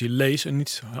productie. Lees, en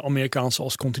niet Amerikaanse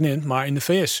als continent, maar in de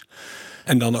VS.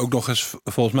 En dan ook nog eens,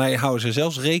 volgens mij houden ze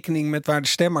zelfs rekening met waar de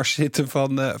stemmers zitten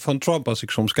van Trump. Als ik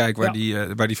soms kijk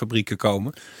waar die fabrieken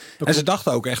komen. En ze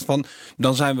dachten ook echt van,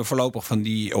 dan zijn we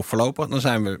dan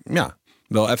zijn we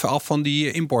wel even af van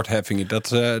die importheffingen.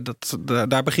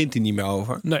 Daar begint hij niet meer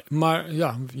over. Nee, maar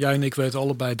ja, jij en ik weten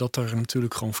allebei dat er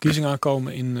natuurlijk gewoon verkiezingen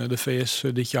aankomen in de VS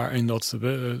dit jaar. En dat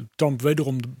Trump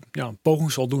wederom een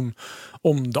poging zal doen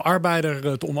om de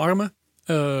arbeider te omarmen.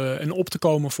 En op te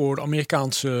komen voor de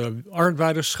Amerikaanse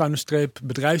arbeiders,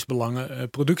 bedrijfsbelangen,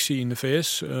 productie in de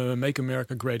VS, Make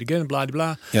America Great Again,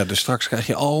 bladibla. Ja, dus straks krijg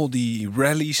je al die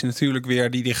rallies natuurlijk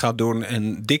weer die hij gaat doen.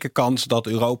 En dikke kans dat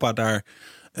Europa daar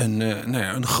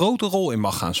een grote rol in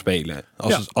mag gaan spelen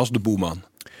als de boeman.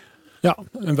 Ja,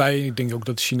 en ik denk ook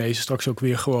dat de Chinezen straks ook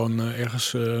weer gewoon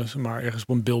ergens op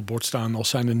een billboard staan als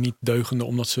zijn er niet deugende,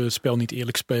 omdat ze het spel niet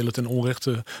eerlijk spelen ten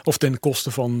onrechte of ten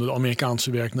koste van de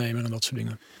Amerikaanse werknemer en dat soort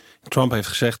dingen. Trump heeft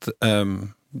gezegd,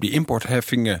 die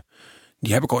importheffingen,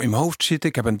 die heb ik al in mijn hoofd zitten.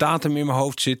 Ik heb een datum in mijn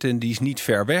hoofd zitten en die is niet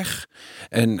ver weg.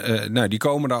 En die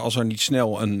komen daar als er niet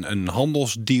snel een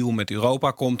handelsdeal met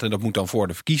Europa komt. En dat moet dan voor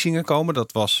de verkiezingen komen.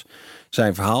 Dat was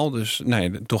zijn verhaal. Dus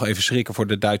toch even schrikken voor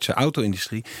de Duitse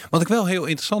auto-industrie. Wat ik wel heel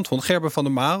interessant vond. Gerben van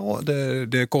der Marel,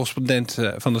 de correspondent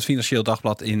van het Financieel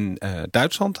Dagblad in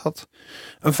Duitsland, had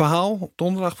een verhaal op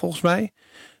donderdag volgens mij.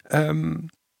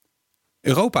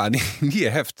 Europa die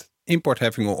heft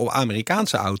importheffingen op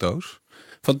Amerikaanse auto's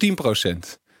van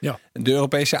 10%. Ja. De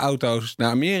Europese auto's naar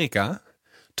Amerika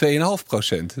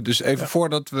 2,5%. Dus even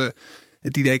voordat we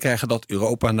het idee krijgen dat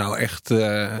Europa nou echt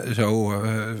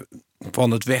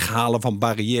van het weghalen van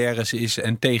barrières is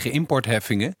en tegen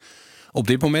importheffingen. Op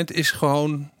dit moment is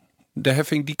gewoon de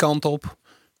heffing die kant op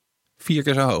 4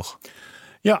 keer zo hoog.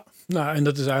 Ja, en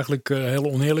dat is eigenlijk heel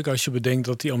oneerlijk als je bedenkt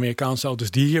dat die Amerikaanse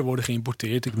auto's die hier worden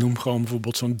geïmporteerd. Ik noem gewoon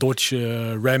bijvoorbeeld zo'n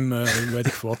Dodge Ram, weet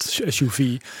ik wat,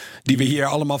 SUV. Die we hier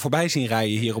allemaal voorbij zien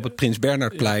rijden, hier op het Prins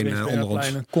Bernhardplein onder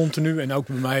ons. Continu, en ook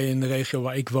bij mij in de regio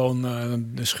waar ik woon,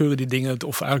 scheuren die dingen,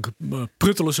 of eigenlijk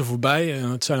pruttelen ze voorbij. En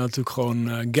het zijn natuurlijk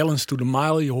gewoon gallons to the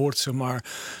mile. Je hoort zeg maar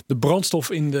de brandstof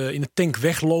in de tank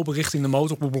weglopen richting de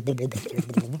motor.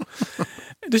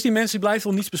 Dus die mensen blijven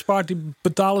al niets bespaard. Die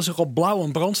betalen zich op blauw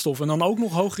aan brandstof. En dan ook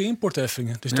nog hogere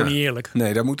importheffingen. Dus toch niet eerlijk.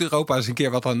 Nee, daar moet Europa eens een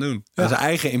keer wat aan doen. Aan zijn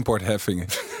eigen importheffingen.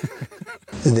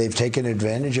 They've taken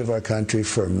advantage of our country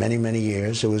for many, many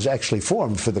years. It was actually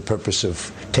formed for the purpose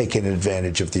of taking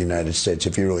advantage of the United States,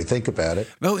 if you really think about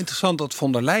it. Wel interessant dat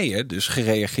von der Leyen dus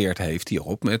gereageerd heeft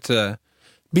hierop met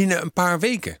binnen een paar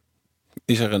weken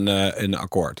is er een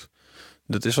akkoord.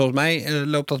 Dat is volgens mij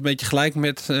loopt dat een beetje gelijk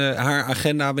met haar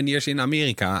agenda wanneer ze in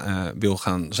Amerika wil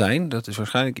gaan zijn. Dat is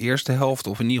waarschijnlijk eerste helft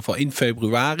of in ieder geval in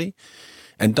februari.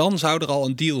 En dan zou er al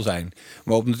een deal zijn.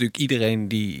 Waarop natuurlijk iedereen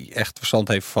die echt verstand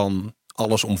heeft van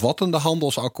allesomvattende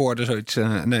handelsakkoorden zoiets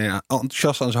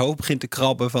enthousiast aan zijn hoofd begint te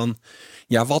krabben van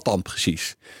ja, wat dan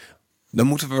precies? Dan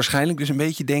moeten we waarschijnlijk dus een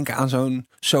beetje denken aan zo'n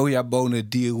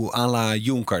sojabonen-deal à la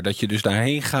Juncker. Dat je dus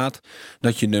daarheen gaat,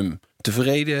 dat je hem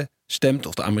tevreden stemt,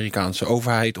 of de Amerikaanse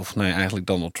overheid, of eigenlijk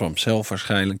Donald Trump zelf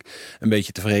waarschijnlijk, een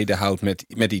beetje tevreden houdt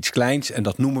met iets kleins. En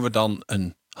dat noemen we dan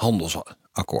een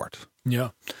handelsakkoord.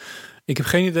 Ja, ik heb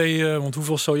geen idee, want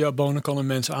hoeveel sojabonen kan een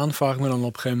mens aanvragen me dan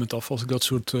op een gegeven moment af als ik dat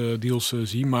soort deals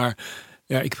zie. Maar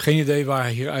ja, ik heb geen idee waar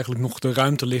hier eigenlijk nog de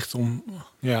ruimte ligt om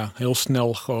heel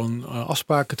snel gewoon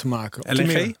afspraken te maken.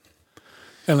 LNG?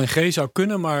 LNG zou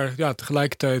kunnen, maar ja,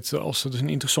 tegelijkertijd, als het is een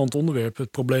interessant onderwerp.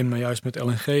 Het probleem nou juist met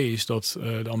LNG is dat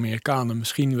de Amerikanen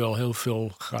misschien wel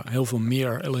heel veel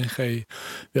meer LNG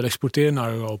willen exporteren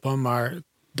naar Europa. Maar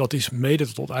dat is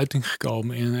mede tot uiting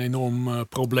gekomen in een enorm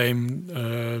probleem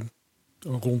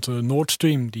rond de Nord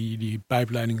Stream, die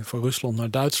pijpleiding van Rusland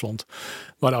naar Duitsland,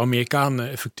 waar de Amerikanen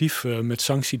effectief met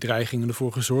sanctiedreigingen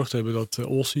ervoor gezorgd hebben dat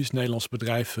Olsies, het Nederlandse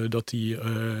bedrijf, dat die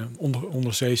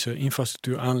onderzeese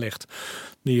infrastructuur aanlegt,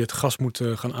 die het gas moet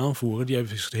gaan aanvoeren, die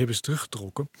hebben ze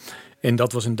teruggetrokken. En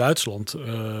dat was in Duitsland.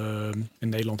 En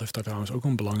Nederland heeft daar trouwens ook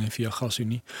een belang in via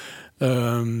Gasunie.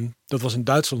 Dat was in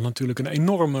Duitsland natuurlijk een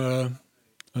enorme,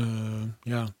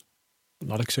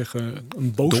 laat ik zeggen,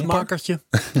 een boosmakertje.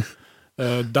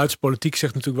 Duitse politiek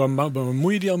zegt natuurlijk, waar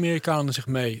bemoeien die Amerikanen zich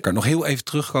mee? Ik kan nog heel even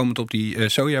terugkomen op die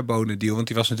sojabonendeal. Want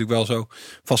die was natuurlijk wel zo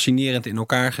fascinerend in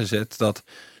elkaar gezet dat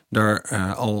er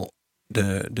al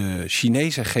de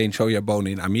Chinezen geen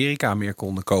sojabonen in Amerika meer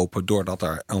konden kopen doordat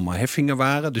er allemaal heffingen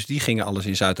waren. Dus die gingen alles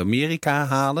in Zuid-Amerika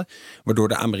halen. Waardoor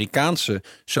de Amerikaanse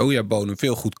sojabonen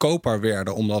veel goedkoper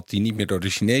werden omdat die niet meer door de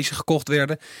Chinezen gekocht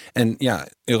werden. En ja,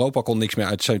 Europa kon niks meer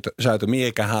uit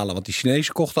Zuid-Amerika halen, want die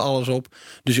Chinezen kochten alles op.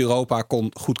 Dus Europa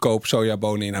kon goedkoop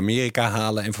sojabonen in Amerika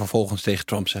halen en vervolgens tegen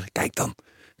Trump zeggen, kijk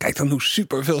dan hoe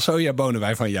superveel sojabonen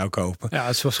wij van jou kopen. Ja,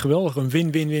 het was geweldig. Een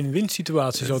win-win-win-win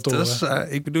situatie zo te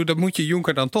horen. Ik bedoel, dat moet je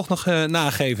Juncker dan toch nog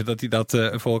nageven dat hij dat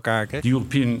voor elkaar krijgt. The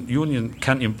European Union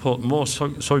can import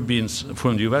more soybeans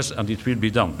from the US and it will be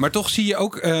done. Maar toch zie je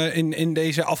ook in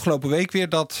deze afgelopen week weer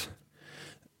dat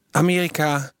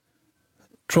Amerika,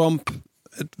 Trump,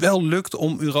 het wel lukt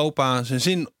om Europa zijn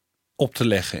zin op te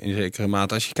leggen in zekere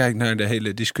mate. Als je kijkt naar de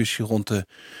hele discussie rond de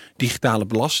digitale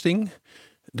belasting.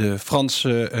 De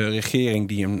Franse regering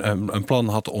die een plan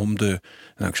had om de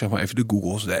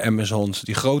Googles, de Amazons,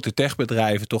 die grote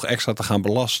techbedrijven toch extra te gaan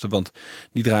belasten. Want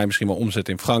die draaien misschien wel omzet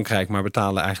in Frankrijk, maar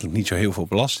betalen eigenlijk niet zo heel veel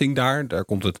belasting daar. Daar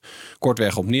komt het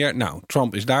kortweg op neer. Nou,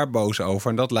 Trump is daar boos over.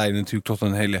 En dat leidde natuurlijk tot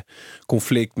een hele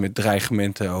conflict met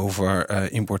dreigementen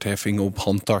over importheffingen op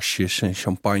handtasjes en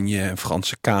champagne en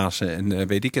Franse kazen en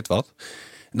weet ik het wat.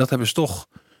 En dat hebben ze toch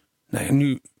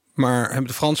maar hebben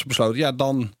de Fransen besloten, ja,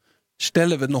 dan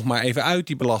stellen we het nog maar even uit,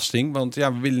 die belasting. Want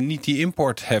ja, we willen niet die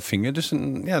importheffingen. Dus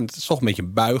het is toch een beetje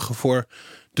buigen voor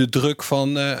de druk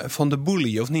van de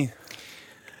bully, of niet?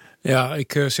 Ja,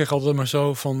 ik zeg altijd maar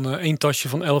zo van één tasje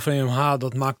van 11 EMH,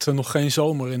 dat maakt nog geen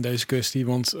zomer in deze kwestie.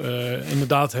 Want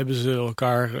inderdaad hebben ze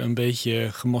elkaar een beetje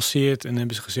gemasseerd en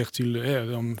hebben ze gezegd,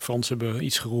 de Fransen hebben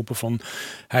iets geroepen van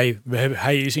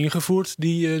hij is ingevoerd,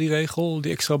 die regel,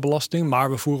 die extra belasting,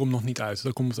 maar we voeren hem nog niet uit.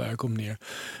 Daar komt het eigenlijk op neer.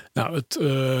 Nou,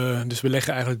 dus we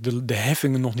leggen eigenlijk de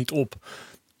heffingen nog niet op.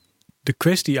 De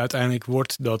kwestie uiteindelijk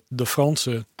wordt dat de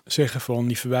Fransen zeggen van,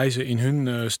 die verwijzen in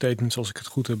hun statements, als ik het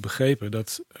goed heb begrepen,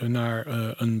 dat naar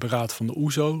een beraad van de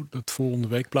OESO dat volgende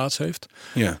week plaats heeft.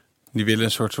 Ja, die willen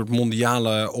een soort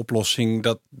mondiale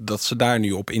oplossing, dat ze daar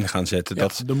nu op in gaan zetten. Ja,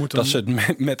 dat ze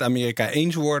het met Amerika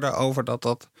eens worden over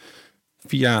dat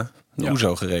via de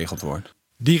OESO geregeld wordt.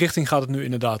 Die richting gaat het nu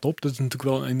inderdaad op. Dat is natuurlijk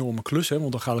wel een enorme klus, hè?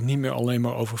 Want dan gaat het niet meer alleen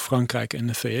maar over Frankrijk en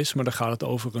de VS, maar dan gaat het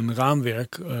over een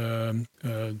raamwerk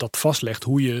dat vastlegt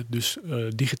hoe je dus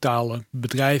digitale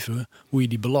bedrijven, hoe je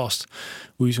die belast.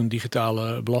 Hoe je zo'n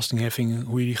digitale belastingheffing,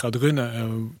 hoe je die gaat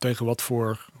runnen, tegen wat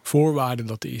voor voorwaarden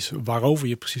dat is, waarover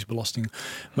je precies belasting.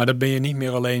 Maar dat ben je niet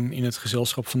meer alleen in het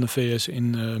gezelschap van de VS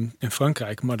in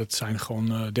Frankrijk, maar dat zijn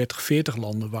gewoon 30, 40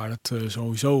 landen waar het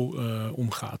sowieso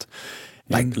om gaat.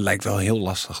 Lijkt wel heel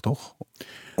lastig, toch?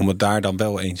 Om het daar dan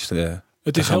wel eens te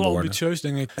Het is heel ambitieus,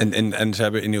 denk ik. En ze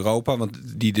hebben in Europa,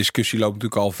 want die discussie loopt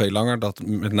natuurlijk al veel langer, dat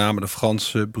met name de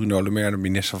Franse Bruno Le Maire, de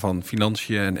minister van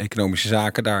Financiën en Economische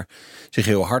Zaken, daar zich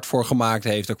heel hard voor gemaakt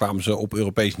heeft. Daar kwamen ze op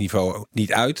Europees niveau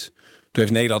niet uit. Toen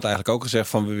heeft Nederland eigenlijk ook gezegd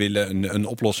van, we willen een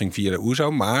oplossing via de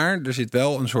OESO. Maar er zit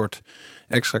wel een soort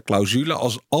extra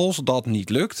clausule. Als dat niet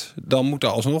lukt, dan moet er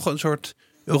alsnog een soort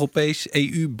Europees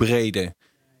EU-brede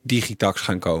digitax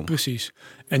gaan komen. Precies.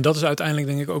 En dat is uiteindelijk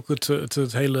denk ik ook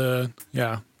het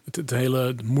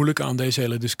hele moeilijke aan deze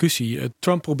hele discussie.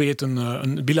 Trump probeert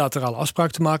een bilaterale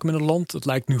afspraak te maken met een land. Het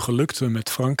lijkt nu gelukt met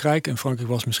Frankrijk. En Frankrijk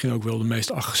was misschien ook wel de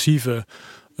meest agressieve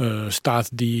staat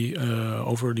die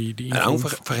over die en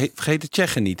vergeet de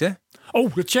Tsjechen niet, hè?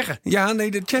 Oh, de Tsjechen. Ja,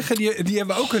 nee, de Tsjechen die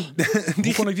hebben ook een...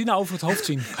 Hoe kon ik die nou over het hoofd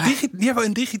zien? Die hebben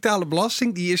een digitale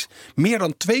belasting. Die is meer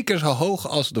dan 2 keer zo hoog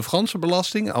als de Franse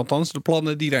belasting. Althans, de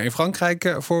plannen die daar in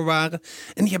Frankrijk voor waren.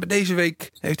 En die hebben deze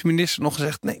week, heeft de minister nog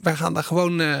gezegd, nee, wij gaan daar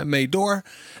gewoon mee door.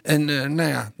 En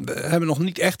we hebben nog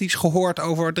niet echt iets gehoord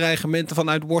over dreigementen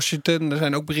vanuit Washington. Er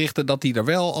zijn ook berichten dat die er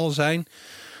wel al zijn.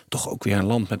 Toch ook weer een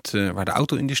land waar de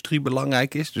auto-industrie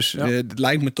belangrijk is. Dus het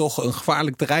lijkt me toch een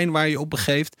gevaarlijk terrein waar je op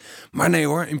begeeft. Maar nee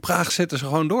hoor, in Praag zetten ze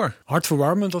gewoon door.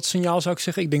 Hartverwarmend, dat signaal zou ik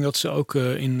zeggen. Ik denk dat ze ook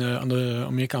aan de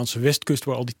Amerikaanse westkust,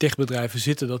 waar al die techbedrijven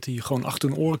zitten, dat die gewoon achter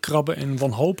hun oren krabben en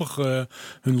wanhopig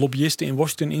hun lobbyisten in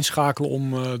Washington inschakelen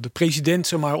om de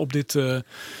president op dit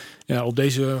op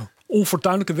deze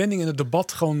onfortuinlijke wending in het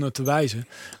debat gewoon te wijzen.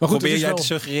 Maar goed, probeer jij te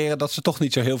suggereren dat ze toch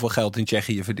niet zo heel veel geld in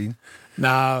Tsjechië verdienen?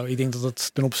 Nou, ik denk dat het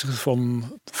ten opzichte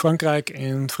van Frankrijk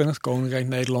en het Verenigd Koninkrijk,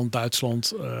 Nederland,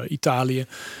 Duitsland, Italië,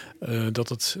 dat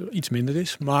het iets minder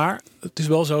is. Maar het is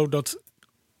wel zo dat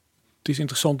het is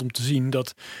interessant om te zien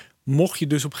dat mocht je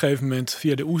dus op een gegeven moment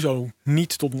via de OESO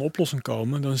niet tot een oplossing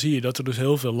komen, dan zie je dat er dus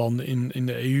heel veel landen in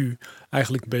de EU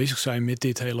eigenlijk bezig zijn met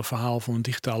dit hele verhaal van een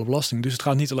digitale belasting. Dus het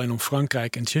gaat niet alleen om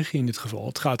Frankrijk en Tsjechië in dit geval.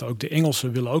 Het gaat ook, de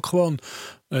Engelsen willen ook gewoon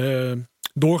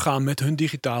doorgaan met hun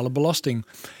digitale belasting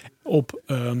op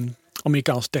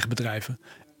Amerikaanse techbedrijven.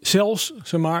 Zelfs,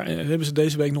 hebben ze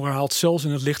deze week nog herhaald, zelfs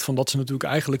in het licht van dat ze natuurlijk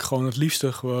eigenlijk gewoon het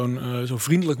liefste gewoon zo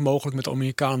vriendelijk mogelijk met de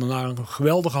Amerikanen naar een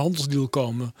geweldige handelsdeal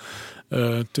komen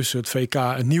tussen het VK,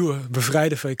 het nieuwe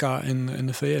bevrijde VK en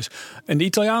de VS. En de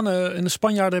Italianen en de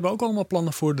Spanjaarden hebben ook allemaal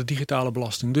plannen voor de digitale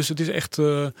belasting. Dus het is echt,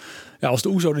 als de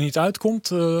OESO er niet uitkomt,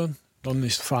 dan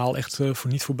is het verhaal echt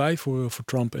niet voorbij voor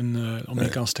Trump en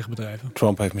Amerikaanse techbedrijven.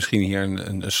 Trump heeft misschien hier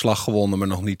een slag gewonnen, maar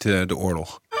nog niet de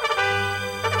oorlog.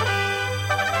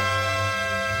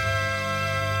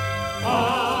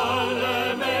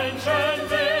 Alle Menschen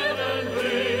werden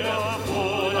Brüder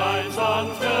und ein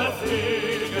sanfter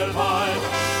Flügelwein.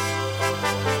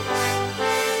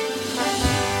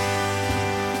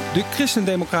 De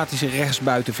christendemocratische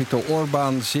rechtsbuiten Viktor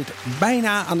Orbán zit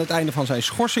bijna aan het einde van zijn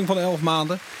schorsing van 11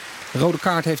 maanden. De rode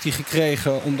kaart heeft hij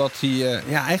gekregen omdat hij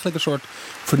eigenlijk een soort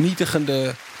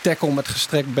vernietigende tackle met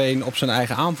gestrekt been op zijn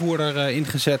eigen aanvoerder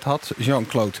ingezet had,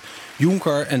 Jean-Claude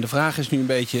Juncker. En de vraag is nu een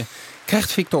beetje,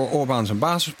 krijgt Viktor Orbán zijn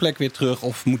basisplek weer terug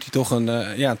of moet hij toch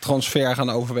een transfer gaan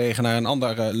overwegen naar een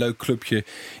ander leuk clubje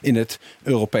in het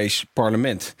Europees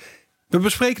Parlement? We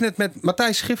bespreken het met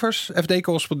Matthijs Schiffers,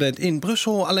 FD-correspondent in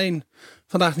Brussel. Alleen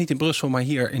vandaag niet in Brussel, maar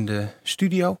hier in de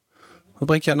studio. Wat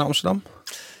brengt jij naar Amsterdam?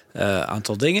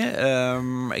 Aantal dingen.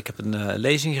 Ik heb een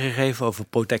lezing gegeven over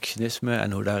protectionisme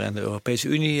en hoe daar in de Europese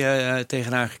Unie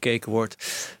tegenaan gekeken wordt.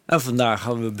 En vandaag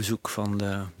hadden we bezoek van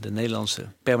de Nederlandse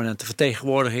permanente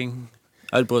vertegenwoordiging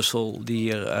uit Brussel, die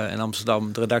hier in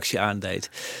Amsterdam de redactie aandeed.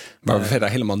 Waar we verder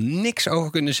helemaal niks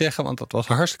over kunnen zeggen, want dat was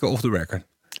hartstikke off the record.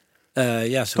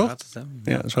 Zo gaat het.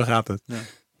 Hè? Ja, zo gaat het.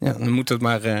 Ja, dan moet het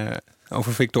maar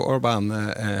over Viktor Orbán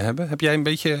hebben. Heb jij een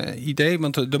beetje idee?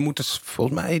 Want er moet het,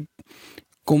 volgens mij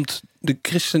komt de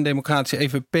christendemocratische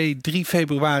EVP 3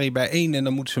 februari bijeen en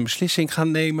dan moeten ze een beslissing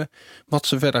gaan nemen wat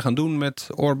ze verder gaan doen met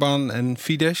Orbán en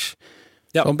Fidesz.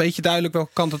 Ja. Wel een beetje duidelijk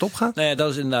welke kant het op gaat? Nou ja,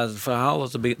 dat is inderdaad het verhaal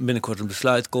dat er binnenkort een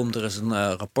besluit komt. Er is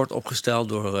een rapport opgesteld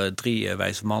door 3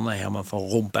 wijze mannen. Herman van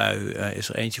Rompuy is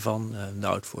er eentje van, de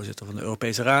oud-voorzitter van de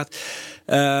Europese Raad.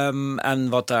 En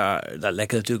wat daar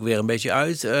lekken natuurlijk weer een beetje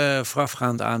uit,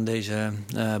 voorafgaand aan deze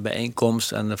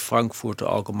bijeenkomst. En de Frankfurter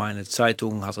Allgemeine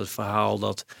Zeitung had het verhaal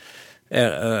dat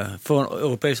er voor een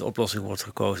Europese oplossing wordt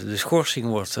gekozen. De schorsing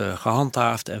wordt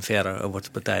gehandhaafd en verder wordt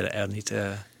de partij er niet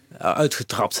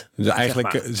uitgetrapt. Dus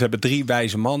eigenlijk, ze hebben 3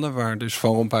 wijze mannen, waar dus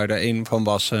Van Rompuy er 1 van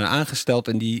was aangesteld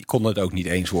en die konden het ook niet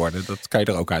eens worden. Dat kan je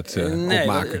er ook uit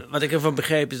opmaken. Wat ik ervan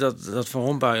begreep is dat Van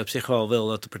Rompuy op zich wel wil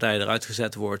dat de partij eruit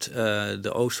gezet wordt.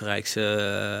 De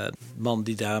Oostenrijkse man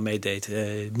die daarmee deed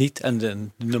niet. En de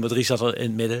nummer 3 zat er in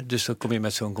het midden. Dus dan kom je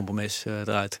met zo'n compromis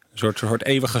eruit. Een soort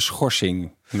eeuwige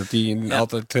schorsing. Dat hij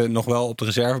altijd nog wel op de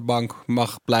reservebank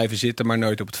mag blijven zitten, maar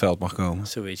nooit op het veld mag komen.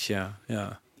 Zoiets, ja.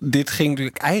 Dit ging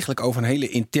natuurlijk eigenlijk over een hele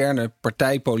interne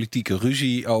partijpolitieke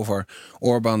ruzie over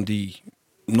Orbán, die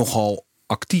nogal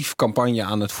actief campagne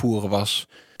aan het voeren was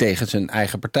tegen zijn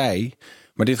eigen partij.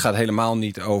 Maar dit gaat helemaal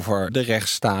niet over de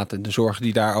rechtsstaat en de zorgen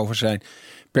die daarover zijn.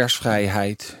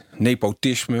 Persvrijheid,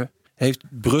 nepotisme. Heeft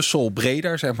Brussel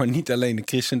breder, zeg maar niet alleen de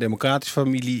christendemocratische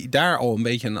familie, daar al een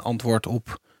beetje een antwoord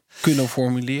op kunnen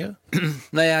formuleren?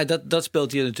 Nou ja, dat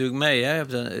speelt hier natuurlijk mee. Hè. Je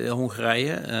hebt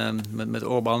Hongarije met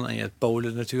Orbán en je hebt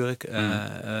Polen natuurlijk,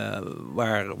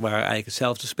 waar eigenlijk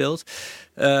hetzelfde speelt.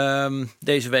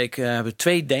 Deze week hebben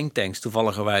 2 denktanks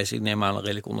toevalligerwijs, ik neem aan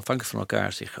redelijk onafhankelijk van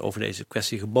elkaar, zich over deze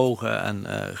kwestie gebogen en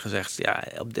gezegd, ja,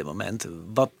 op dit moment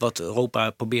wat Europa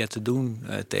probeert te doen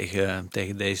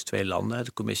tegen deze 2 landen.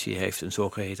 De commissie heeft een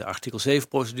zogeheten artikel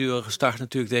 7-procedure gestart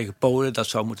natuurlijk tegen Polen. Dat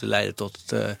zou moeten leiden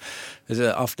tot het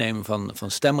afnemen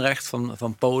van stemrecht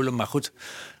van Polen. Maar goed,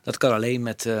 dat kan alleen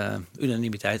met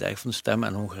unanimiteit eigenlijk van de stem.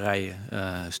 En Hongarije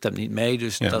stemt niet mee.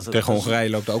 Dus tegen Hongarije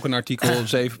loopt ook een artikel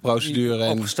 7-procedure.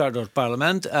 Opgestart door het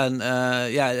parlement. En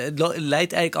het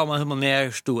leidt eigenlijk allemaal helemaal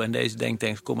nergens toe. En deze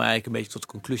denktanks komen eigenlijk een beetje tot de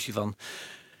conclusie van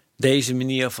deze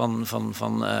manier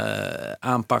van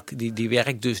aanpak, die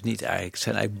werkt dus niet eigenlijk. Het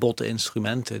zijn eigenlijk botte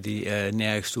instrumenten die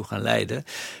nergens toe gaan leiden.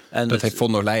 En dat heeft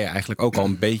von der Leyen eigenlijk ook al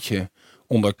een beetje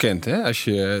onderkend. Hè? Als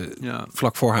je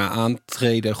vlak voor haar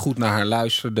aantreden goed naar haar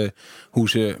luisterde, hoe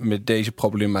ze met deze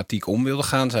problematiek om wilde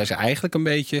gaan, zei ze eigenlijk een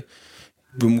beetje,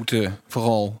 we moeten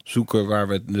vooral zoeken waar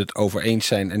we het over eens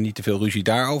zijn en niet te veel ruzie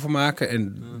daarover maken.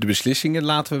 En de beslissingen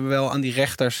laten we wel aan die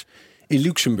rechters in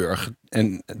Luxemburg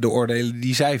en de oordelen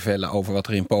die zij vellen over wat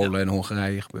er in Polen en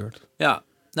Hongarije gebeurt. Ja.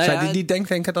 Zij die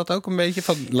denken dat ook een beetje?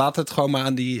 Van, laat het gewoon maar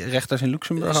aan die rechters in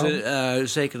Luxemburg houden?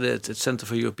 Zeker het Center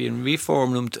for European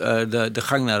Reform noemt de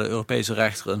gang naar de Europese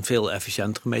rechter een veel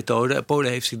efficiëntere methode.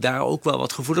 Polen heeft zich daar ook wel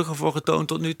wat gevoeliger voor getoond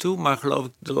tot nu toe. Maar geloof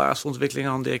ik, de laatste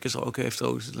ontwikkelingen, Han Dirkens heeft er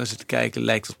ook naar zitten kijken,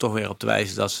 lijkt er toch weer op te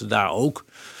wijzen dat ze daar ook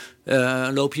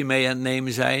een loopje mee aan het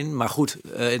nemen zijn. Maar goed,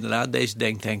 inderdaad, deze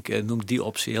denktank noemt die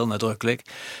optie heel nadrukkelijk.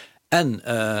 En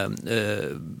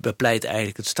bepleit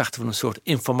eigenlijk het starten van een soort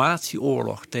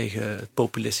informatieoorlog tegen het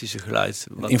populistische geluid.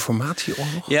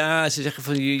 Informatieoorlog? Ja, ze zeggen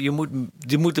van je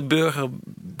moet de burger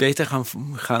beter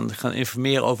gaan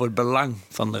informeren over het belang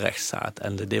van de rechtsstaat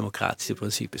en de democratische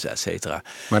principes, et cetera.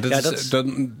 Maar dan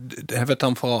hebben we het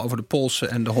dan vooral over de Poolse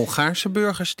en de Hongaarse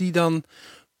burgers die dan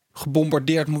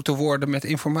gebombardeerd moeten worden met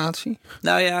informatie?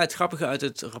 Nou ja, het grappige uit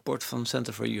het rapport van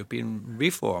Center for European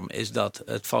Reform is dat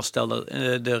het vaststelt dat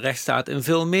de rechtsstaat in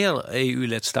veel meer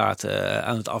EU-lidstaten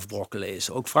aan het afbrokkelen is.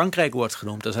 Ook Frankrijk wordt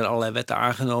genoemd. Er zijn allerlei wetten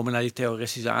aangenomen naar die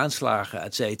terroristische aanslagen,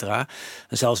 et cetera.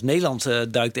 En zelfs Nederland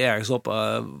duikt ergens op.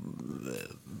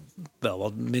 Wel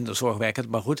wat minder zorgwekkend,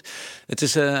 maar goed. Het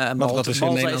is, wat is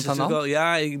in Nederland dan?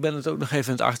 Ja, ik ben het ook nog even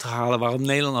aan het achterhalen waarom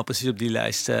Nederland nou precies op die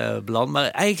lijst belandt. Maar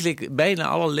eigenlijk bijna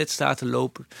alle lidstaten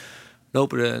lopen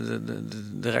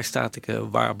de rechtsstatelijke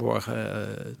waarborgen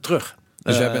terug.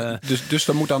 Dus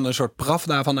er moet dan een soort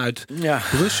pravda vanuit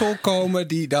Brussel komen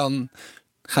die dan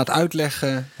gaat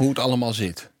uitleggen hoe het allemaal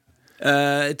zit.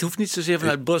 Het hoeft niet zozeer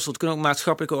vanuit Brussel. Het kunnen ook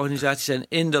maatschappelijke organisaties zijn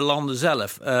in de landen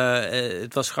zelf.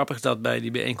 Het was grappig dat bij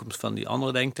die bijeenkomst van die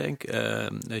andere denktank,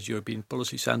 het European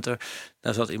Policy Center,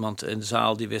 daar zat iemand in de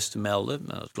zaal die wist te melden,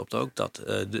 dat klopt ook, dat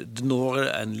de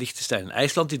Noren en Liechtenstein en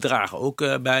IJsland, die dragen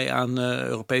ook bij aan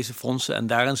Europese fondsen. En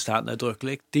daarin staat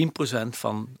nadrukkelijk 10%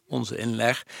 van onze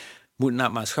inleg moet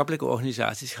naar maatschappelijke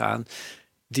organisaties gaan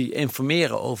die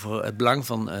informeren over het belang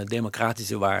van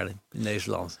democratische waarden in deze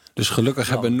land. Dus gelukkig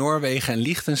hebben Noorwegen en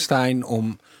Liechtenstein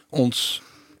om ons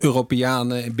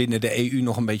Europeanen binnen de EU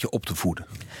nog een beetje op te voeden.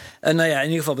 Nou ja, in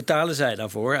ieder geval betalen zij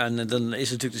daarvoor. En dan is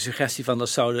natuurlijk de suggestie van dat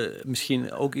zou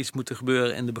misschien ook iets moeten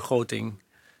gebeuren in de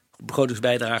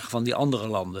begrotingsbijdrage van die andere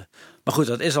landen. Maar goed,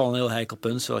 dat is al een heel heikel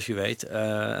punt, zoals je weet.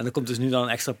 En er komt dus nu dan een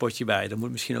extra potje bij. Er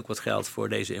moet misschien ook wat geld voor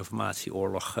deze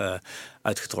informatieoorlog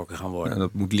uitgetrokken gaan worden. En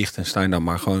dat moet Liechtenstein dan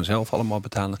maar gewoon zelf allemaal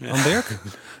betalen. Ja. Van Dirk?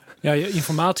 Ja,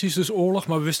 informatie is dus oorlog,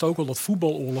 maar we wisten ook al dat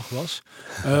voetbaloorlog was.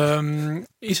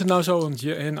 Is het nou zo, want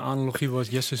in analogie wat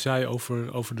Jesse zei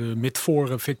over de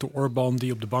midvoren Viktor Orbán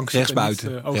die op de bank zit.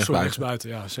 Rechtsbuiten.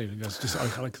 Ja, zeker. Dat is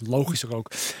eigenlijk logischer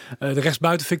ook. De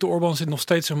rechtsbuiten Viktor Orbán zit nog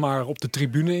steeds zeg maar op de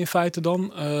tribune in feite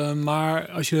dan. Maar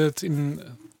als je het in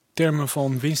termen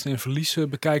van winst en verlies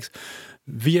bekijkt,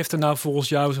 wie heeft er nou volgens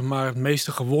jou zeg maar het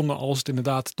meeste gewonnen als het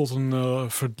inderdaad tot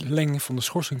een verlenging van de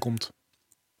schorsing komt?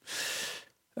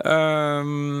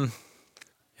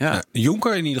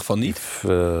 Juncker in ieder geval niet.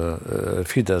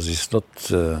 Fidesz is not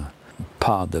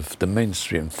part of the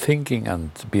mainstream thinking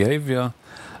and behavior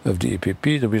of the EPP.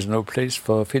 There is no place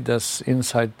for Fidesz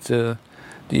inside the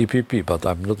EPP, but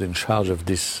I'm not in charge of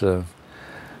this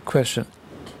question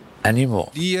anymore.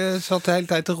 Die zat de hele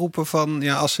tijd te roepen van,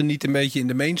 ja, als ze niet een beetje in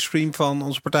de mainstream van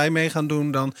onze partij mee gaan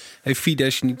doen, dan heeft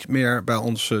Fidesz niet meer bij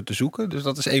ons te zoeken. Dus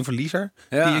dat is één verliezer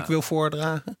die ik wil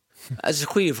voordragen. Het is een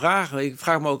goede vraag. Ik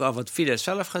vraag me ook af wat Fidesz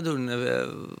zelf gaat doen.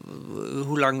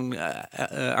 Hoe lang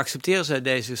accepteren zij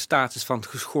deze status van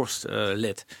geschorst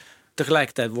lid?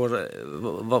 Tegelijkertijd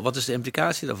wat is de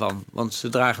implicatie daarvan? Want ze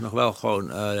dragen nog wel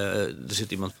gewoon, er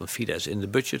zit iemand van Fidesz in de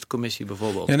budgetcommissie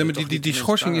bijvoorbeeld. Ja, maar die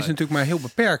schorsing is natuurlijk maar heel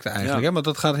beperkt eigenlijk. Ja. Hè? Want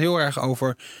dat gaat heel erg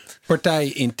over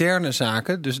partij-interne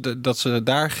zaken. Dus dat ze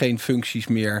daar geen functies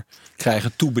meer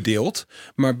krijgen toebedeeld.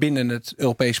 Maar binnen het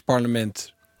Europees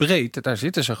Parlement breed, daar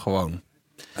zitten ze gewoon.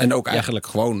 En ook eigenlijk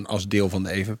gewoon als deel van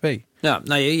de EVP. Ja,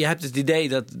 nou je hebt het idee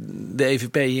dat de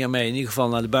EVP hiermee in ieder geval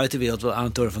naar de buitenwereld wil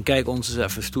aantonen van kijk, ons eens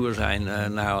even stoer zijn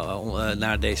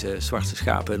naar deze zwarte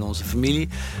schapen in onze familie.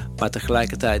 Maar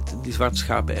tegelijkertijd die zwarte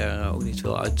schapen er ook niet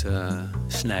wil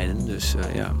uitsnijden. Dus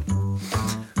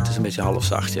het is een beetje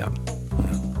halfzacht, ja.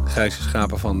 Grijze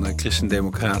schapen van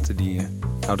christendemocraten die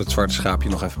houden het zwarte schaapje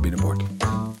nog even binnenboord.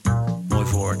 Mooi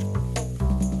verwoord.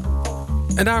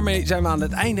 En daarmee zijn we aan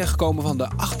het einde gekomen van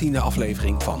de 18e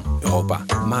aflevering van Europa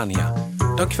Mania.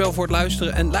 Dankjewel voor het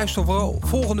luisteren. En luister vooral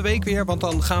volgende week weer, want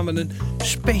dan gaan we een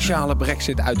speciale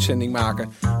Brexit-uitzending maken.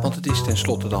 Want het is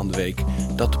tenslotte dan de week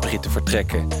dat de Britten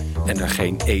vertrekken en er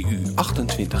geen EU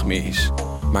 28 meer is,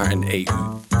 maar een EU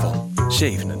van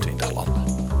 27 landen.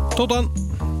 Tot dan!